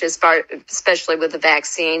much, especially with the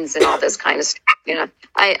vaccines and all this kind of stuff. You know,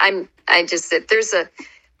 I just, there's a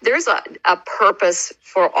purpose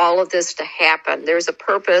for all of this to happen. There's a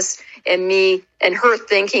purpose in me and her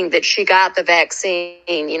thinking that she got the vaccine,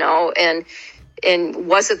 you know, and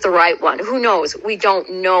was it the right one? Who knows? We don't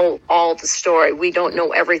know all the story. We don't know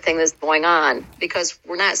everything that's going on because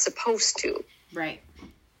we're not supposed to. Right.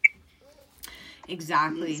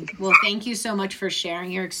 Exactly. Well, thank you so much for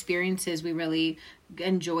sharing your experiences. We really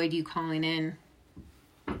enjoyed you calling in.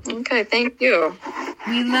 Okay, thank you.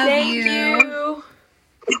 We love you.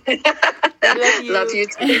 Love you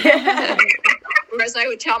too. Whereas I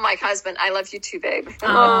would tell my husband, I love you too, babe.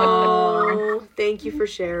 Oh, thank you for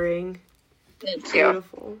sharing. Thank you.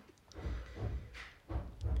 Beautiful.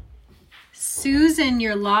 Susan,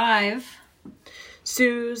 you're live.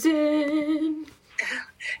 Susan.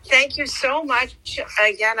 Thank you so much.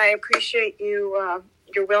 Again, I appreciate you,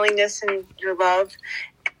 your willingness and your love.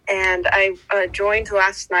 And I joined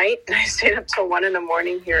last night, and I stayed up till 1 a.m.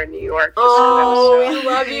 here in New York. Oh, we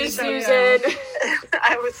love you, Susan.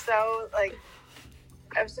 I was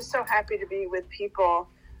just so happy to be with people,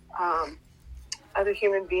 other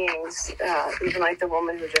human beings, even like the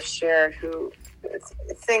woman who just shared, who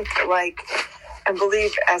think like and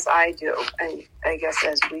believe as I do, and I guess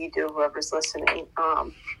as we do, whoever's listening,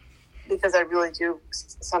 because I really do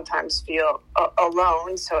sometimes feel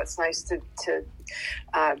alone. So it's nice to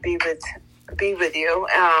be with you.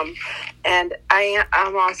 And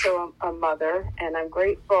I'm also a mother, and I'm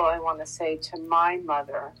grateful. I want to say to my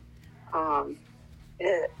mother, I'll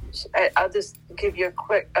just give you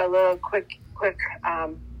a little quick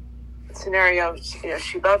scenario. You know,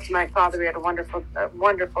 she loved my father. We had a wonderful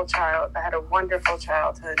child. I had a wonderful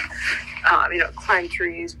childhood. Climbed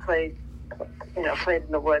trees, played in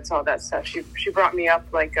the woods, all that stuff. She brought me up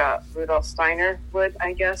like Rudolf Steiner would,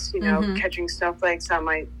 I guess. Catching snowflakes on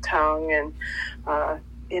my tongue and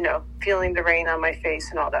feeling the rain on my face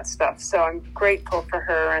and all that stuff. So I'm grateful for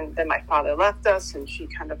her. And then my father left us, and she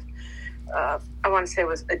kind of, I want to say,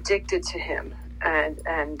 was addicted to him.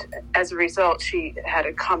 And as a result, she had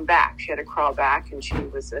to come back. She had to crawl back, and she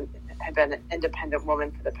had been an independent woman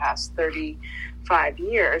for the past 35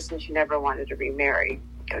 years, and she never wanted to remarry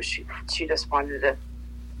because she just wanted to.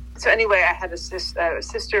 So anyway, I had a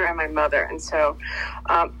sister and my mother, and so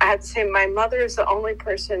I had to say my mother is the only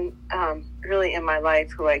person really in my life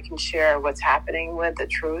who I can share what's happening with, the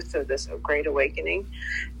truth of this great awakening,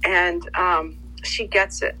 and she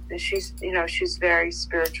gets it. She's very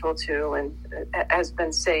spiritual too, and has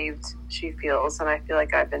been saved. She feels, and I feel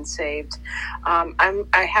like I've been saved.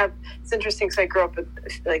 It's interesting because I grew up with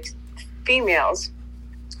like females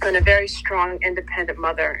and a very strong, independent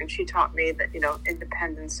mother, and she taught me that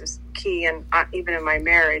independence is key. And even in my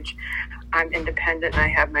marriage, I'm independent, and I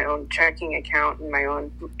have my own checking account and my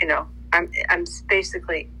own. I'm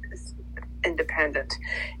basically independent,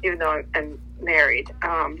 even though I'm married.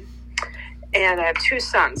 And I have two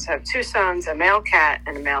sons. A male cat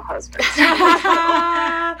and a male husband.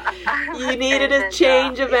 You needed a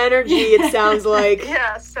change of energy, it sounds like.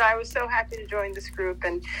 Yeah, so I was so happy to join this group.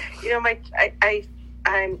 And,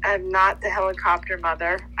 I'm not the helicopter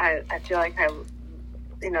mother. I feel like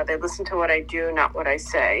they listen to what I do, not what I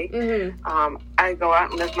say. Mm-hmm. I go out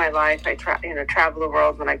and live my life. I travel the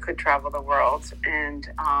world when I could travel the world. And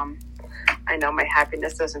I know my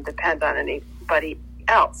happiness doesn't depend on anybody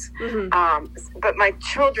else. Mm-hmm. But my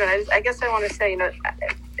children, I guess I want to say,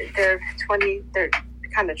 they're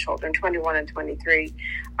kind of children, 21 and 23,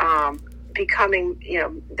 becoming,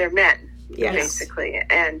 they're men, yes, basically.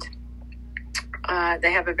 And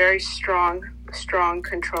they have a very strong,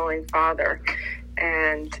 controlling father.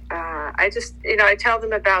 And I just, I tell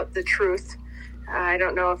them about the truth. I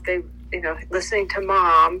don't know if they, listening to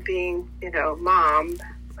mom, being, mom,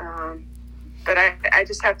 but I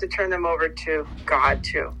just have to turn them over to God,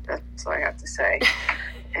 too. That's all I have to say.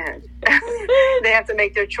 And they have to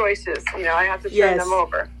make their choices. I have to turn them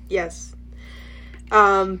over. Yes.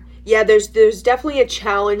 Yeah, there's definitely a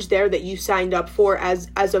challenge there that you signed up for as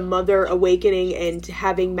a mother awakening and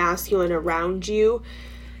having masculine around you.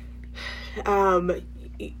 I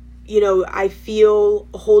feel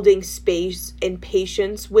holding space and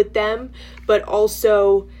patience with them, but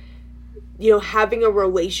also having a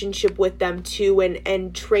relationship with them too,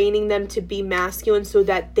 and training them to be masculine so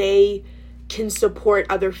that they can support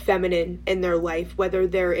other feminine in their life, whether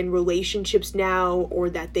they're in relationships now or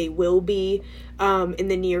that they will be in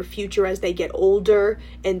the near future as they get older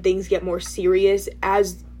and things get more serious.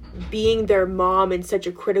 As being their mom in such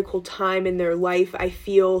a critical time in their life, I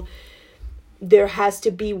feel there has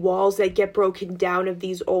to be walls that get broken down of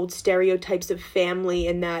these old stereotypes of family,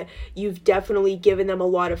 and that you've definitely given them a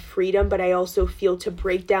lot of freedom, but I also feel to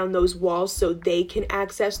break down those walls so they can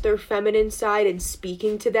access their feminine side, and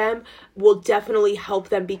speaking to them will definitely help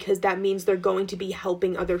them, because that means they're going to be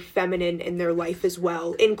helping other feminine in their life as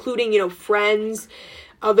well, including, friends,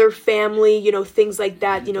 other family, things like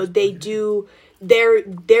that.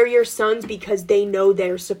 They're your sons because they know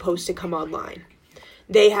they're supposed to come online.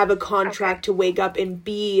 They have a contract to wake up and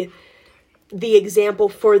be the example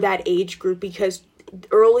for that age group, because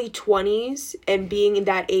early 20s and being in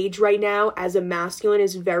that age right now as a masculine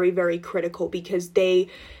is very, very critical, because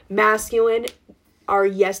masculine are,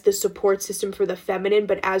 yes, the support system for the feminine,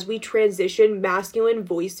 but as we transition, masculine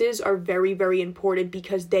voices are very, very important,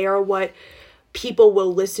 because they are what people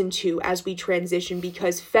will listen to as we transition,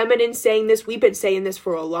 because feminine saying this, we've been saying this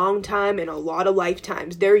for a long time and a lot of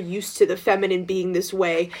lifetimes. They're used to the feminine being this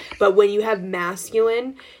way, but when you have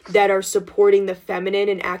masculine that are supporting the feminine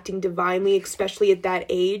and acting divinely, especially at that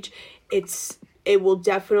age, it will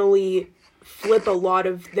definitely flip a lot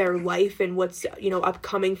of their life and what's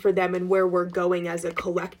upcoming for them and where we're going as a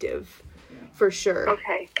collective, for sure.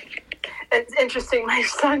 Okay. It's interesting. My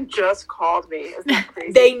son just called me. Isn't that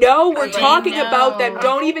crazy? They know we're talking about them.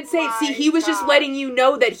 Don't even say it. See, he was just letting you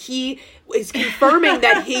know that he is confirming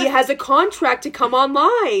that he has a contract to come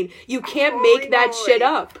online. You can't make that shit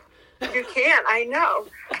up. You can't. I know.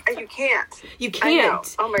 You can't. You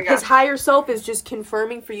can't. Oh my God. His higher self is just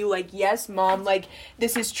confirming for you, like, yes, Mom, like,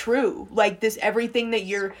 this is true. Like, this, everything that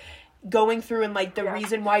you're going through and, like, the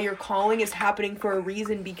reason why you're calling is happening for a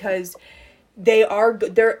reason, because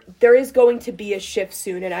there is going to be a shift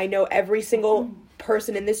soon, and I know every single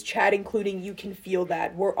person in this chat, including you, can feel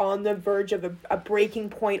that we're on the verge of a breaking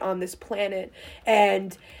point on this planet,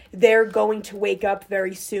 and they're going to wake up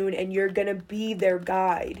very soon, and you're going to be their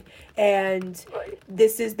guide, and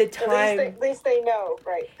this is the time. At least they know,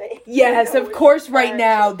 right? Yes, of course, right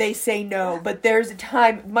now they say no, but there's a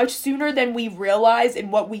time much sooner than we realize,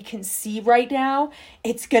 and what we can see right now,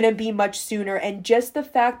 it's going to be much sooner, and just the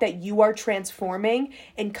fact that you are transforming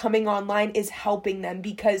and coming online is helping them,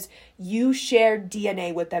 because you share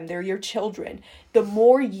DNA with them. They're your children. The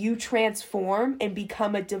more you transform and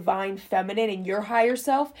become a divine feminine in your higher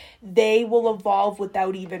self, they will evolve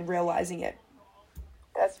without even realizing it.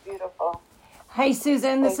 That's beautiful. Hey,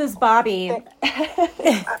 Susan, this is Bobby.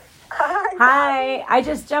 Hi. I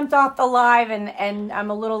just jumped off the live and I'm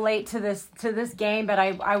a little late to this game, but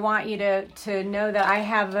I want you to know that I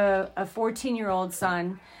have a 14-year-old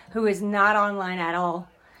son who is not online at all.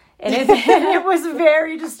 And it was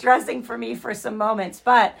very distressing for me for some moments.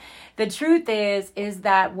 But the truth is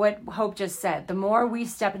that what Hope just said, the more we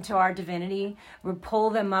step into our divinity, we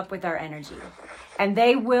pull them up with our energy. And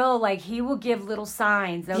they will, he will give little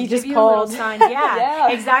signs. They'll give you little signs.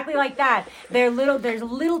 Yeah, exactly like that. There's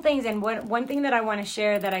little things. And one thing that I want to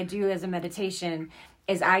share that I do as a meditation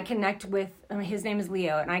is I connect with, his name is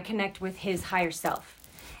Leo, and I connect with his higher self.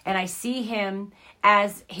 And I see him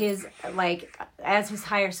as his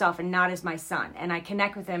higher self and not as my son. And I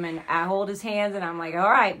connect with him and I hold his hands and I'm like, all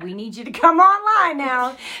right, we need you to come online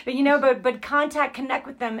now. But but connect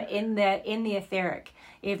with them in the etheric,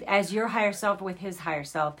 as your higher self with his higher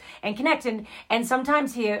self, and connect. And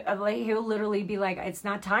sometimes he'll literally be like, it's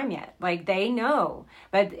not time yet. Like, they know,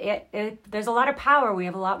 but there's a lot of power. We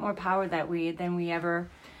have a lot more power than we ever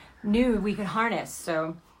knew we could harness.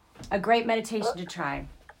 So a great meditation to try.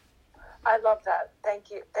 I love that.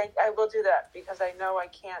 Thank you. I will do that, because I know I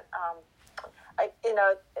can't.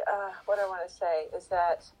 What I want to say is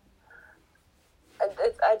that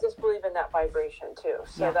I just believe in that vibration too.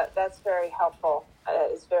 So that's very helpful.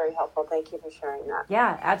 It's very helpful. Thank you for sharing that.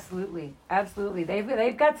 Yeah, absolutely, absolutely.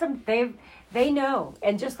 They've got some. They know,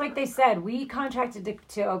 and just like they said, we contracted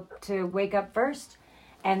to wake up first.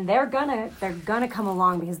 And they're gonna come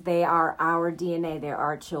along because they are our DNA. They're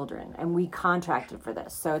our children, and we contracted for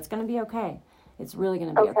this, so it's gonna be okay. It's really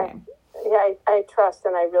gonna be okay. Yeah, I trust,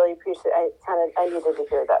 and I really appreciate. I needed to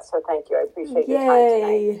hear that, so thank you. I appreciate your time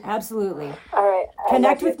tonight. Absolutely. All right.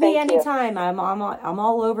 Connect with me anytime. I'm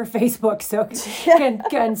all over Facebook, so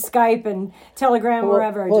can Skype and Telegram,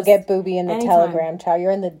 wherever. We'll get Booby in the anytime. Telegram chat.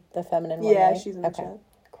 You're in the feminine one. Yeah, right? She's in the chat.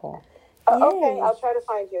 Cool. Okay, I'll try to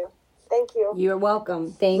find you. Thank you. You're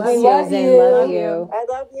welcome. Thanks, Susan. Love you. I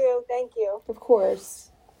love you. Thank you. Of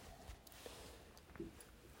course.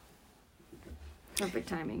 Perfect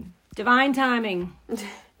timing. Divine timing.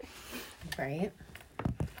 Right.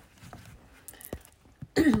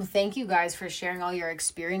 Thank you guys for sharing all your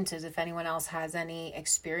experiences. If anyone else has any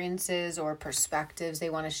experiences or perspectives they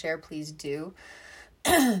want to share, please do.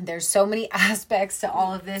 there's so many aspects to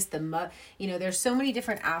all of this. There's so many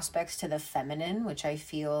different aspects to the feminine, which I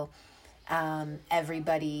feel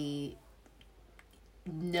everybody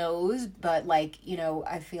knows, but like,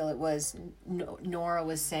 I feel it was Nora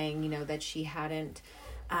was saying, that she hadn't,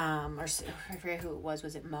 or I forget who it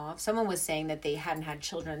was it Mauve? Someone was saying that they hadn't had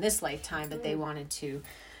children in this lifetime, but they wanted to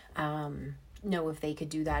know if they could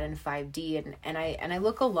do that in 5D. And I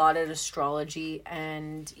look a lot at astrology,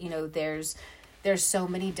 and, there's so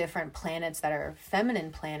many different planets that are feminine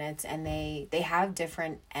planets, and they have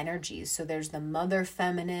different energies. So there's the mother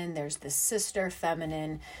feminine, there's the sister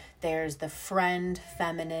feminine, there's the friend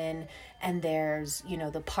feminine, and there's,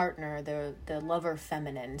 the partner, the lover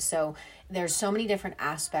feminine. So there's so many different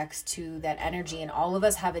aspects to that energy, and all of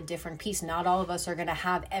us have a different piece. Not all of us are going to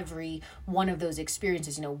have every one of those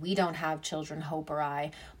experiences. We don't have children, Hope or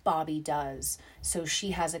I. Bobby does. So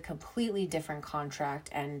she has a completely different contract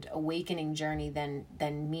and awakening journey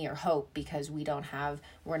than me or Hope, because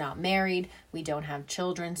we're not married, we don't have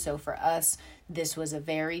children. So for us, this was a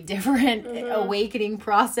very different awakening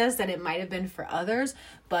process than it might have been for others.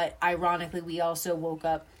 But ironically, we also woke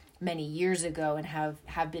up many years ago and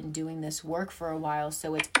have been doing this work for a while.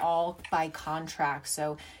 So it's all by contract.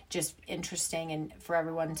 So just interesting, and for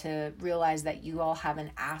everyone to realize that you all have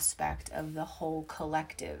an aspect of the whole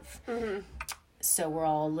collective. So we're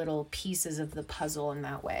all little pieces of the puzzle in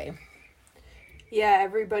that way. Yeah,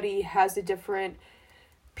 everybody has a different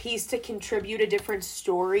piece to contribute, a different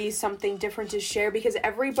story, something different to share, because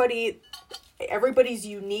everybody's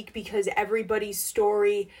unique, because everybody's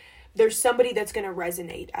story, there's somebody that's going to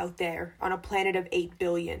resonate out there on a planet of 8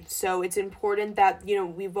 billion. So it's important that,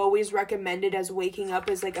 we've always recommended as waking up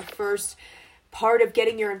as like a first part of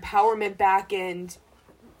getting your empowerment back. And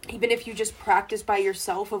even if you just practice by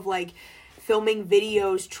yourself of like filming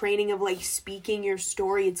videos, training of like speaking your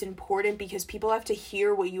story, it's important because people have to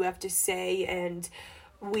hear what you have to say. And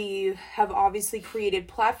we have obviously created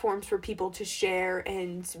platforms for people to share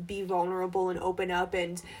and be vulnerable and open up.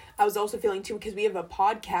 And I was also feeling too, because we have a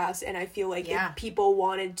podcast, and I feel like if people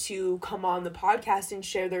wanted to come on the podcast and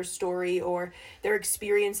share their story or their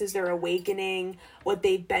experiences, their awakening, what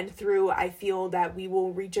they've been through, I feel that we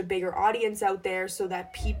will reach a bigger audience out there, so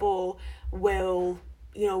that people will,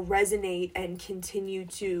 resonate and continue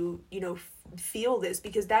to, feel this,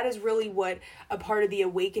 because that is really what a part of the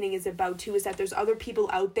awakening is about too, is that there's other people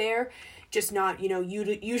out there, just not,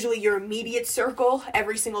 usually your immediate circle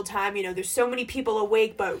every single time, there's so many people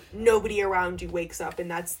awake, but nobody around you wakes up.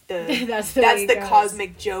 And that's the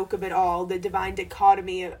cosmic joke of it all, the divine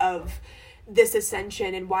dichotomy of this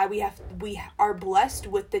ascension, and why we are blessed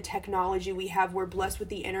with the technology we have. We're blessed with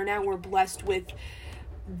the internet. We're blessed with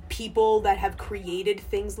people that have created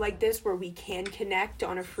things like this, where we can connect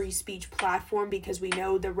on a free speech platform, because we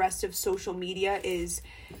know the rest of social media is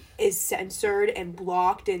censored and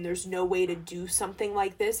blocked, and there's no way to do something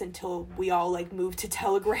like this until we all like moved to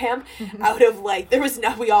Telegram. Out of like,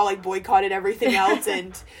 we all like boycotted everything else,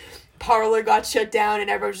 and Parler got shut down, and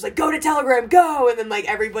everyone was just like, go to Telegram, go! And then like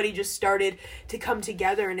everybody just started to come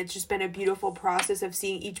together, and it's just been a beautiful process of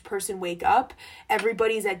seeing each person wake up.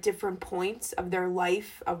 Everybody's at different points of their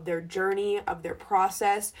life, of their journey, of their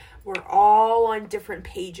process. We're all on different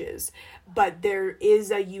pages, but there is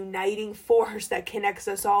a uniting force that connects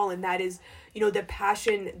us all, and that is, the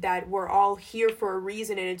passion that we're all here for a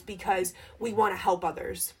reason, and it's because we want to help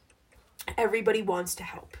others. Everybody wants to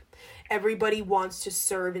help. Everybody wants to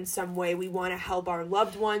serve in some way. We want to help our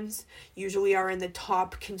loved ones, usually are in the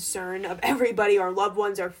top concern of everybody, our loved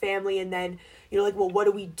ones, our family. And then, well, what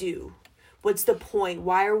do we do? What's the point?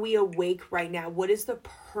 Why are we awake right now? What is the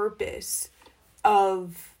purpose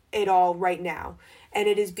of it all right now? And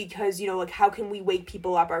it is because, how can we wake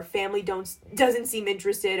people up? Our family doesn't seem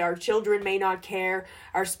interested. Our children may not care.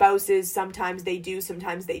 Our spouses, sometimes they do,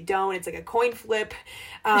 sometimes they don't. It's like a coin flip.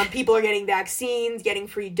 People are getting vaccines, getting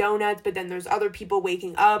free donuts, but then there's other people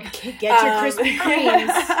waking up. Get your Krispy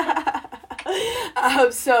Kremes.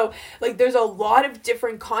 So like there's a lot of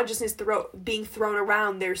different consciousness being thrown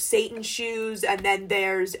around. There's Satan shoes, and then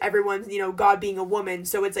there's everyone's, God being a woman.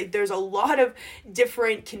 So it's like there's a lot of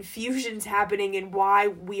different confusions happening in why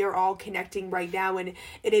we are all connecting right now. And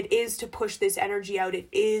it is to push this energy out. It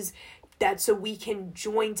is that so we can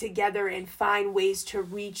join together and find ways to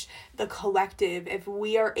reach the collective. If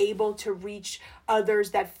we are able to reach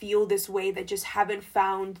others that feel this way, that just haven't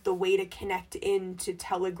found the way to connect into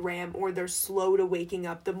Telegram, or they're slow to waking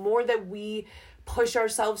up, the more that we push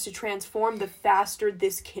ourselves to transform, the faster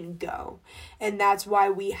this can go. And that's why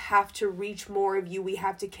we have to reach more of you. We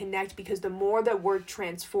have to connect, because the more that we're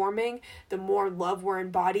transforming, the more love we're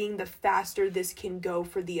embodying, the faster this can go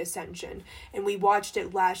for the ascension. And we watched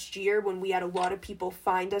it last year when we had a lot of people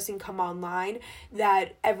find us and come online,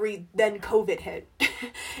 that then COVID hit.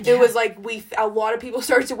 It was like a lot of people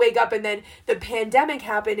started to wake up, and then the pandemic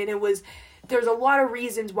happened, and there's a lot of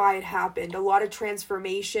reasons why it happened. A lot of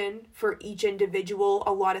transformation for each individual.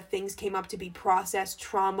 A lot of things came up to be processed.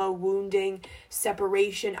 Trauma, wounding,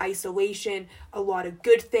 separation, isolation. A lot of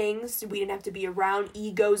good things. We didn't have to be around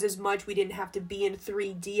egos as much. We didn't have to be in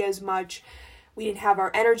 3D as much. We didn't have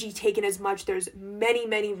our energy taken as much. There's many,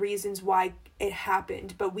 many reasons why it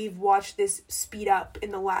happened. But we've watched this speed up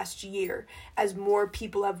in the last year as more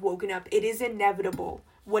people have woken up. It is inevitable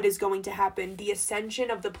what is going to happen. The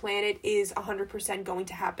ascension of the planet is 100% going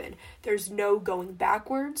to happen. There's no going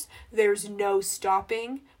backwards. There's no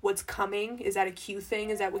stopping what's coming. Is that a Q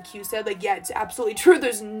thing? Is that what Q said? Like, yeah, it's absolutely true.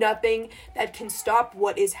 There's nothing that can stop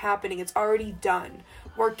what is happening. It's already done.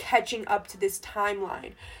 We're catching up to this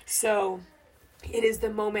timeline. So it is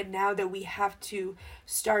the moment now that we have to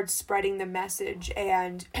start spreading the message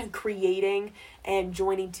and creating and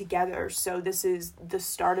joining together. So this is the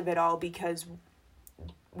start of it all, because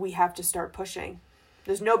we have to start pushing.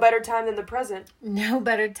 There's no better time than the present. No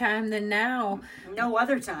better time than now. No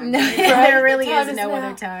other time. No, there really is no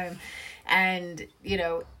other time. And,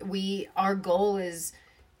 our goal is,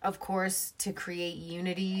 of course, to create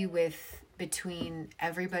unity between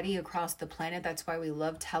everybody across the planet. That's why we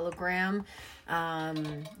love Telegram.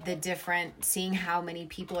 Seeing how many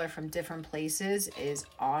people are from different places is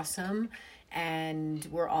awesome. And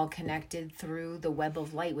we're all connected through the web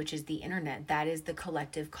of light, which is the internet. That is the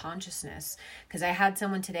collective consciousness. Because I had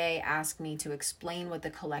someone today ask me to explain what the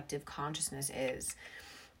collective consciousness is.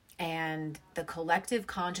 And the collective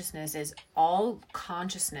consciousness is all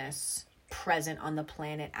consciousness present on the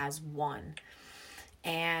planet as one.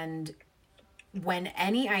 And when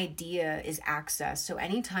any idea is accessed, so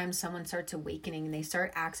anytime someone starts awakening and they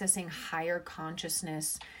start accessing higher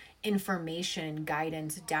consciousness information,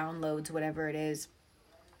 guidance, downloads, whatever it is,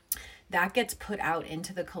 that gets put out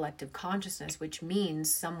into the collective consciousness, which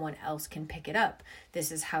means someone else can pick it up.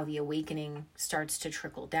 This is how the awakening starts to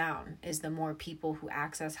trickle down, is the more people who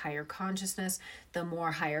access higher consciousness, the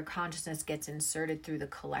more higher consciousness gets inserted through the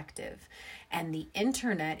collective. And the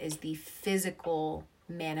internet is the physical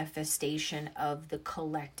manifestation of the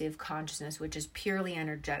collective consciousness, which is purely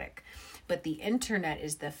energetic. But the internet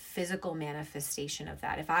is the physical manifestation of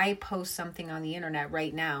that. If I post something on the internet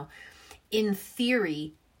right now, in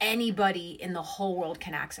theory, anybody in the whole world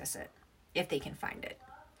can access it if they can find it.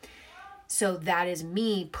 So that is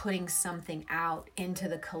me putting something out into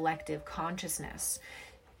the collective consciousness.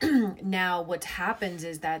 Now, what happens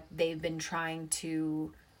is that they've been trying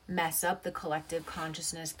to mess up the collective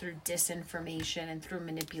consciousness through disinformation and through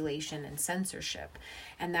manipulation and censorship.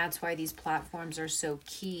 And that's why these platforms are so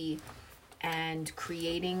key, and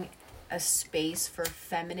creating a space for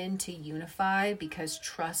feminine to unify, because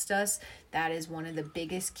trust us, that is one of the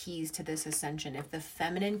biggest keys to this ascension. If the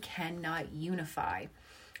feminine cannot unify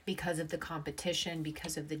because of the competition,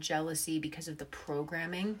 because of the jealousy, because of the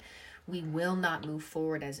programming, we will not move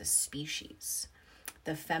forward as a species.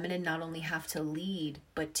 The feminine not only have to lead,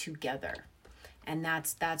 but together. And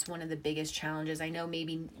that's one of the biggest challenges. I know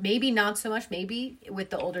maybe not so much, maybe with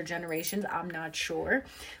the older generations, I'm not sure.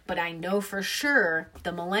 But I know for sure the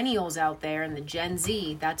millennials out there and the Gen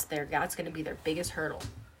Z, that's going to be their biggest hurdle,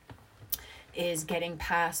 is getting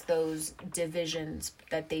past those divisions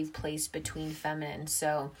that they've placed between feminine.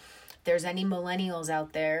 So if there's any millennials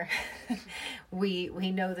out there, we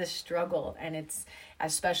know the struggle, and it's,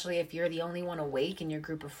 especially if you're the only one awake in your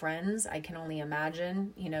group of friends, I can only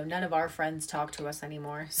imagine. None of our friends talk to us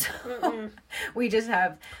anymore. So we just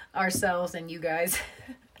have ourselves and you guys.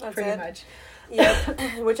 That's pretty much.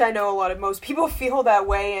 Yep. Which I know most people feel that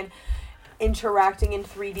way, and interacting in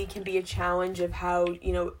 3D can be a challenge of how,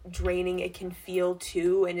 draining it can feel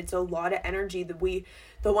too. And it's a lot of energy that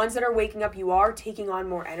the ones that are waking up, you are taking on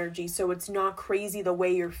more energy. So it's not crazy the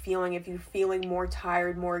way you're feeling. If you're feeling more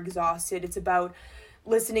tired, more exhausted, it's about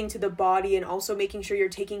listening to the body and also making sure you're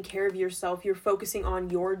taking care of yourself. You're focusing on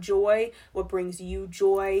your joy, what brings you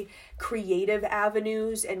joy, creative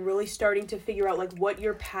avenues, and really starting to figure out what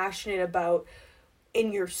you're passionate about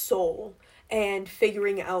in your soul, and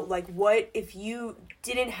figuring out what if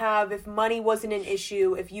if money wasn't an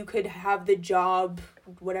issue, if you could have the job,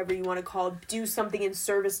 whatever you want to call it, do something in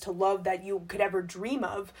service to love that you could ever dream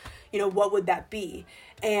of, what would that be?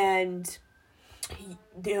 And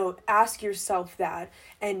ask yourself that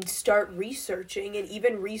and start researching, and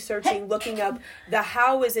even researching, looking up the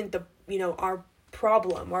how isn't the, our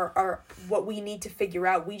problem or what we need to figure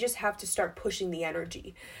out. We just have to start pushing the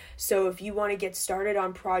energy. So if you want to get started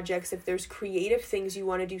on projects, if there's creative things you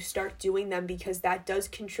want to do, start doing them, because that does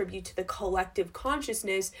contribute to the collective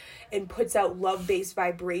consciousness and puts out love-based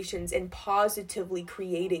vibrations and positively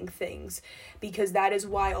creating things. Because that is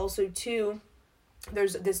why also too,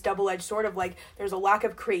 there's this double-edged sword of there's a lack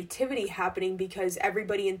of creativity happening, because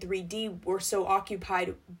everybody in 3D were so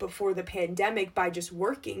occupied before the pandemic by just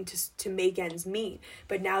working to make ends meet.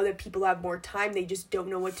 But now that people have more time, they just don't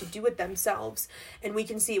know what to do with themselves. And we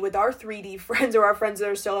can see it with our 3D friends, or our friends that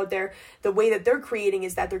are still out there, the way that they're creating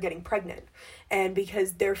is that they're getting pregnant. And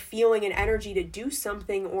because they're feeling an energy to do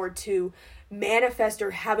something or to manifest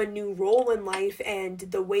or have a new role in life, and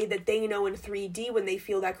the way that they know in 3D when they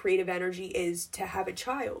feel that creative energy is to have a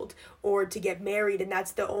child or to get married, and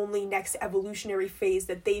that's the only next evolutionary phase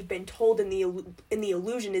that they've been told in the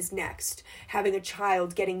illusion is next. Having a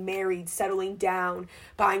child, getting married, settling down,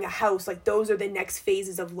 buying a house, those are the next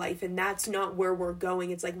phases of life, and that's not where we're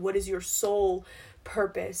going. It's what is your soul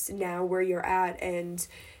purpose now where you're at? And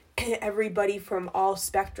everybody from all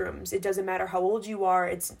spectrums, it doesn't matter how old you are,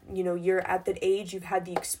 it's you're at that age, you've had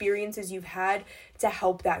the experiences you've had to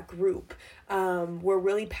help that group. We're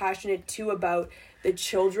really passionate too about the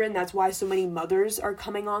children. That's why so many mothers are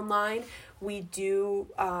coming online. We do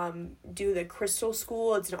the Crystal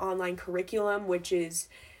School. It's an online curriculum which is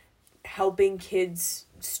helping kids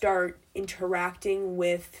start interacting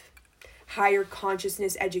with higher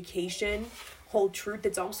consciousness education, whole truth.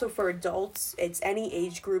 It's also for adults. It's any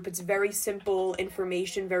age group. It's very simple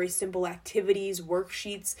information, very simple activities,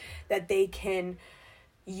 worksheets that they can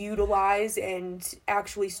utilize and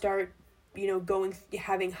actually start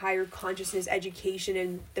having higher consciousness education.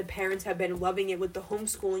 And the parents have been loving it with the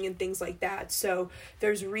homeschooling and things like that. So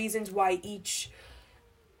there's reasons why each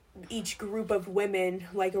group of women,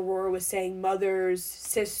 like Aurora was saying, mothers,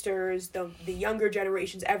 sisters, the younger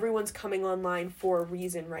generations, everyone's coming online for a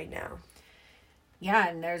reason right now. Yeah,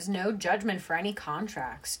 and there's no judgment for any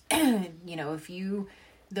contracts. If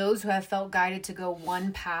those who have felt guided to go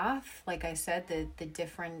one path, like I said, the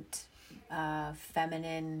different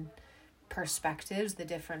feminine perspectives, the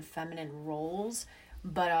different feminine roles,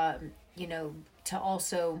 but, to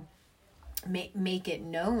also make it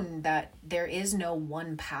known that there is no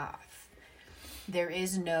one path. There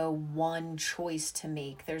is no one choice to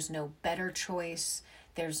make. There's no better choice.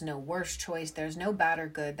 There's no worse choice. There's no bad or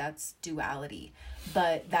good. That's duality.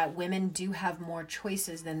 But that women do have more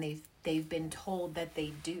choices than they've been told that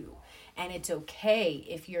they do. And it's okay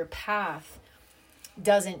if your path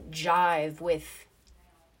doesn't jive with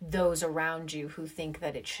those around you who think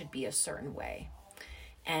that it should be a certain way.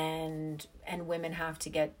 And women have to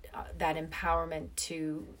get that empowerment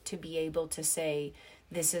to be able to say,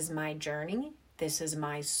 this is my journey. This is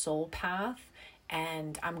my soul path,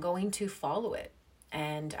 and I'm going to follow it.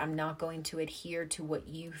 And I'm not going to adhere to what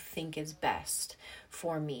you think is best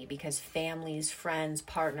for me, because families, friends,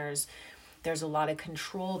 partners, there's a lot of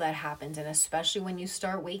control that happens. And especially when you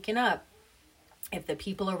start waking up, if the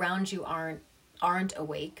people around you aren't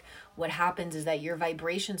awake, what happens is that your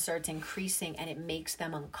vibration starts increasing and it makes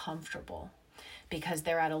them uncomfortable, because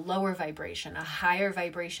they're at a lower vibration. A higher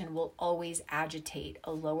vibration will always agitate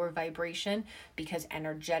a lower vibration, because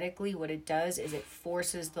energetically what it does is it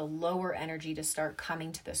forces the lower energy to start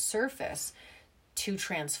coming to the surface to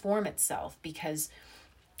transform itself, because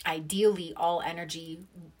ideally all energy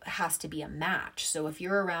has to be a match. So if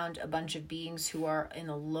you're around a bunch of beings who are in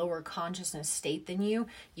a lower consciousness state than you,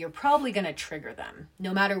 you're probably going to trigger them.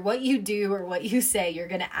 No matter what you do or what you say, you're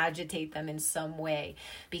going to agitate them in some way,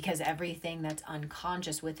 because everything that's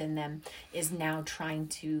unconscious within them is now trying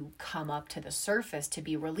to come up to the surface to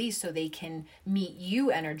be released so they can meet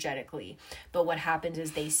you energetically. But what happens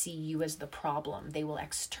is they see you as the problem. They will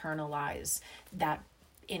externalize that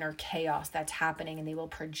inner chaos that's happening, and they will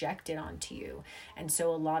project it onto you. And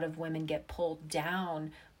so a lot of women get pulled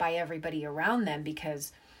down by everybody around them,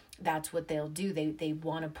 because that's what they'll do. They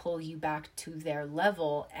want to pull you back to their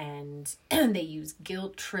level, and they use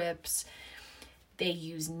guilt trips. They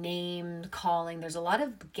use name calling. There's a lot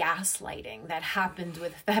of gaslighting that happens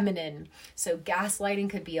with feminine. So gaslighting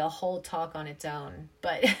could be a whole talk on its own,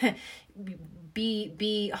 but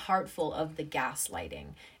be heartful of the gaslighting,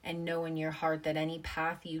 and know in your heart that any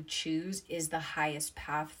path you choose is the highest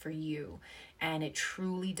path for you. And it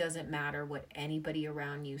truly doesn't matter what anybody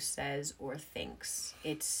around you says or thinks.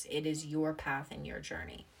 It is your path and your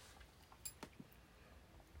journey.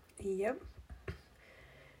 Yep.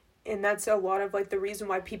 And that's a lot of, like, the reason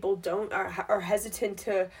why people are hesitant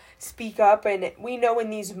to speak up. And we know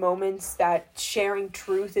in these moments that sharing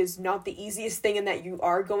truth is not the easiest thing, and that you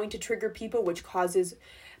are going to trigger people, which causes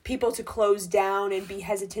people to close down and be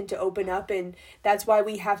hesitant to open up. And that's why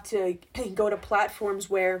we have to go to platforms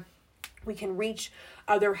where we can reach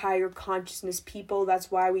other higher consciousness people.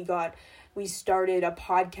 That's why we started a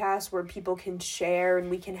podcast where people can share,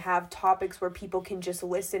 and we can have topics where people can just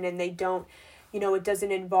listen, and they don't, it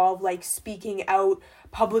doesn't involve like speaking out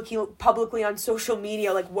publicly on social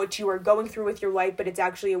media, like what you are going through with your life, but it's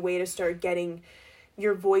actually a way to start getting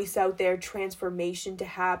your voice out there, transformation to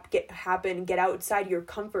happen, get outside your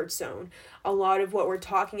comfort zone. A lot of what we're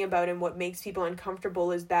talking about and what makes people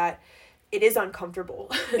uncomfortable is that it is uncomfortable.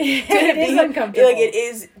 It is uncomfortable. Like, it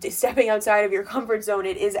is stepping outside of your comfort zone.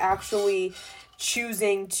 It is actually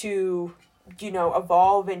choosing to,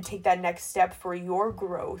 evolve and take that next step for your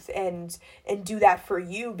growth and do that for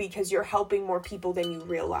you, because you're helping more people than you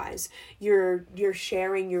realize. You're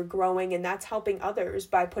sharing, you're growing, and that's helping others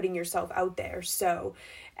by putting yourself out there. So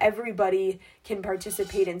everybody can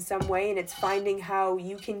participate in some way, and it's finding how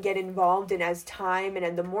you can get involved. And as time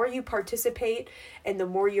and the more you participate and the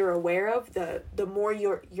more you're aware of, the more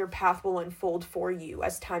your path will unfold for you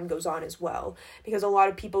as time goes on as well, because a lot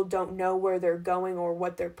of people don't know where they're going or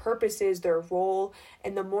what their purpose is, their role.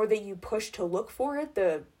 And the more that you push to look for it,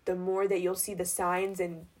 the more that you'll see the signs,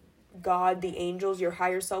 and God, the angels, your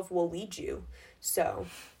higher self will lead you. So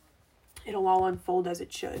it'll all unfold as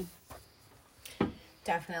it should.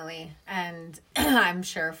 Definitely. And I'm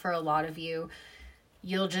sure for a lot of you,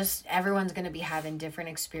 everyone's going to be having different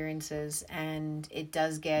experiences, and it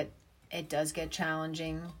does get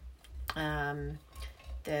challenging.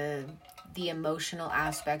 The emotional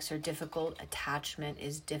aspects are difficult. Attachment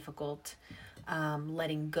is difficult.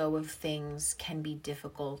 Letting go of things can be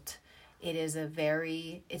difficult. It's a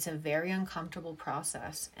very uncomfortable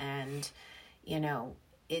process, and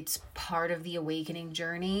it's part of the awakening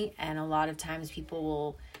journey. And a lot of times people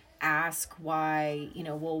will ask why,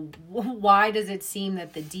 why does it seem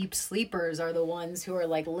that the deep sleepers are the ones who are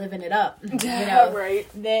like living it up? Right.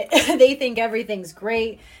 They think everything's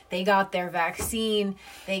great. They got their vaccine.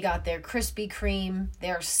 They got their Krispy Kreme.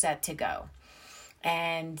 They're set to go.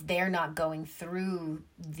 And they're not going through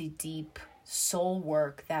the deep soul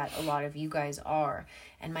work that a lot of you guys are.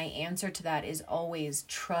 And my answer to that is always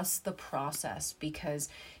trust the process, because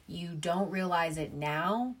you don't realize it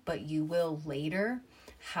now, but you will later,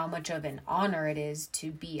 how much of an honor it is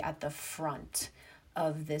to be at the front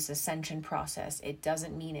of this ascension process. It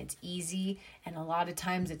doesn't mean it's easy, and a lot of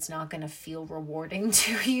times it's not going to feel rewarding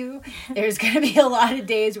to you. There's going to be a lot of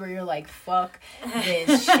days where you're like, fuck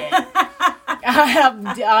this shit.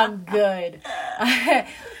 I'm good.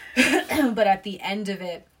 But at the end of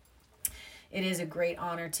it, it is a great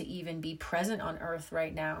honor to even be present on earth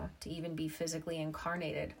right now, to even be physically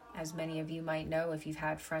incarnated. As many of you might know, if you've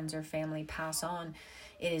had friends or family pass on,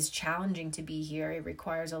 it is challenging to be here. It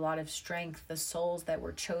requires a lot of strength. The souls that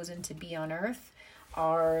were chosen to be on earth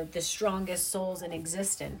are the strongest souls in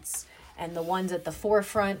existence. And the ones at the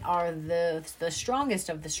forefront are the strongest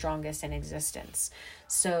of the strongest in existence.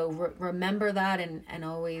 So remember that, and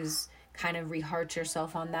always kind of reheart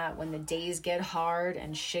yourself on that when the days get hard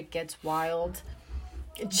and shit gets wild.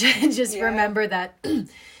 Just remember that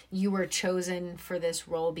you were chosen for this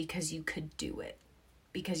role because you could do it,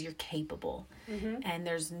 because you're capable. Mm-hmm. And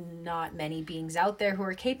there's not many beings out there who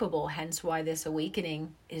are capable, hence why this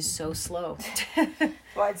awakening is so slow.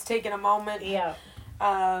 Well, it's taken a moment. Yeah.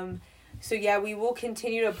 So yeah, we will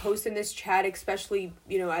continue to post in this chat, especially,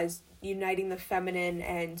 as Uniting the Feminine,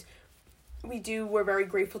 and we're very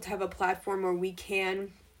grateful to have a platform where we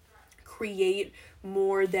can create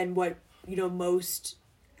more than what, most,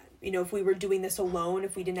 if we were doing this alone,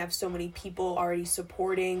 if we didn't have so many people already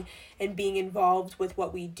supporting and being involved with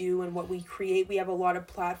what we do and what we create. We have a lot of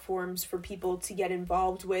platforms for people to get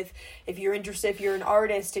involved with. If you're interested, if you're an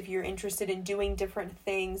artist, if you're interested in doing different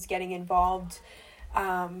things, getting involved,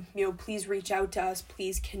 please reach out to us.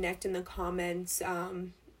 Please connect in the comments.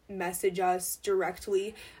 Message us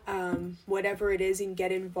directly, whatever it is, and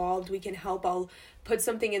get involved. We can help. I'll put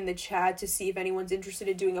something in the chat to see if anyone's interested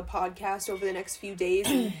in doing a podcast over the next few days,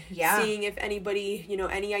 and seeing if anybody,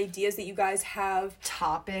 any ideas that you guys have,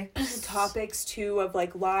 topics too, of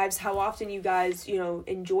like lives, how often you guys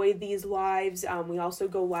enjoy these lives. We also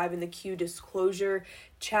go live in the Q Disclosure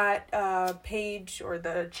chat page, or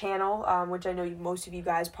the channel, which I know most of you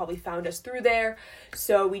guys probably found us through there.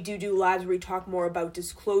 So we do lives where we talk more about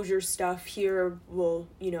disclosure stuff. Here we'll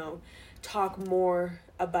talk more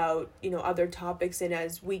about, other topics. And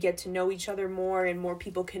as we get to know each other more and more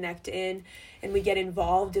people connect in and we get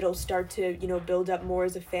involved, it'll start to, build up more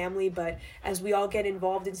as a family. But as we all get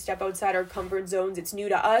involved and step outside our comfort zones, it's new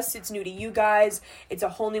to us, it's new to you guys, it's a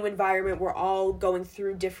whole new environment. We're all going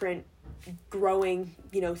through different growing,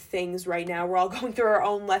 things right now. We're all going through our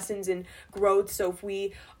own lessons and growth. So if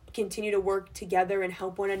we continue to work together and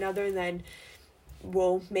help one another, then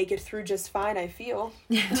we'll make it through just fine, I feel.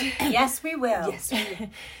 Yes, we will. Yes, we will.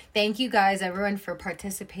 Thank you guys, everyone, for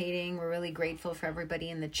participating. We're really grateful for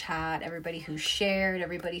everybody in the chat, everybody who shared,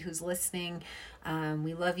 everybody who's listening.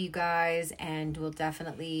 We love you guys, and we'll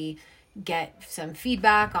definitely get some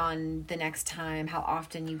feedback on the next time, how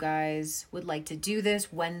often you guys would like to do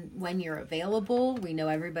this, when you're available. We know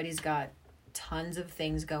everybody's got tons of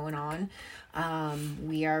things going on.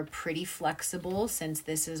 We are pretty flexible since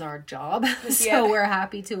this is our job. So we're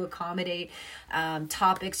happy to accommodate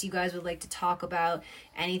topics you guys would like to talk about,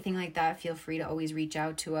 anything like that. Feel free to always reach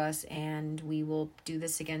out to us, and we will do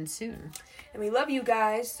this again soon. And we love you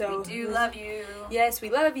guys. So we do love you. Yes, we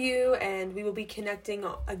love you, and we will be connecting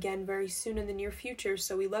again very soon in the near future.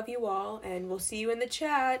 So we love you all, and we'll see you in the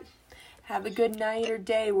chat. Have a good night or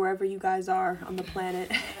day wherever you guys are on the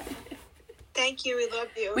planet. Thank you. We love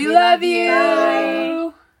you. We love you.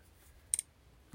 Bye.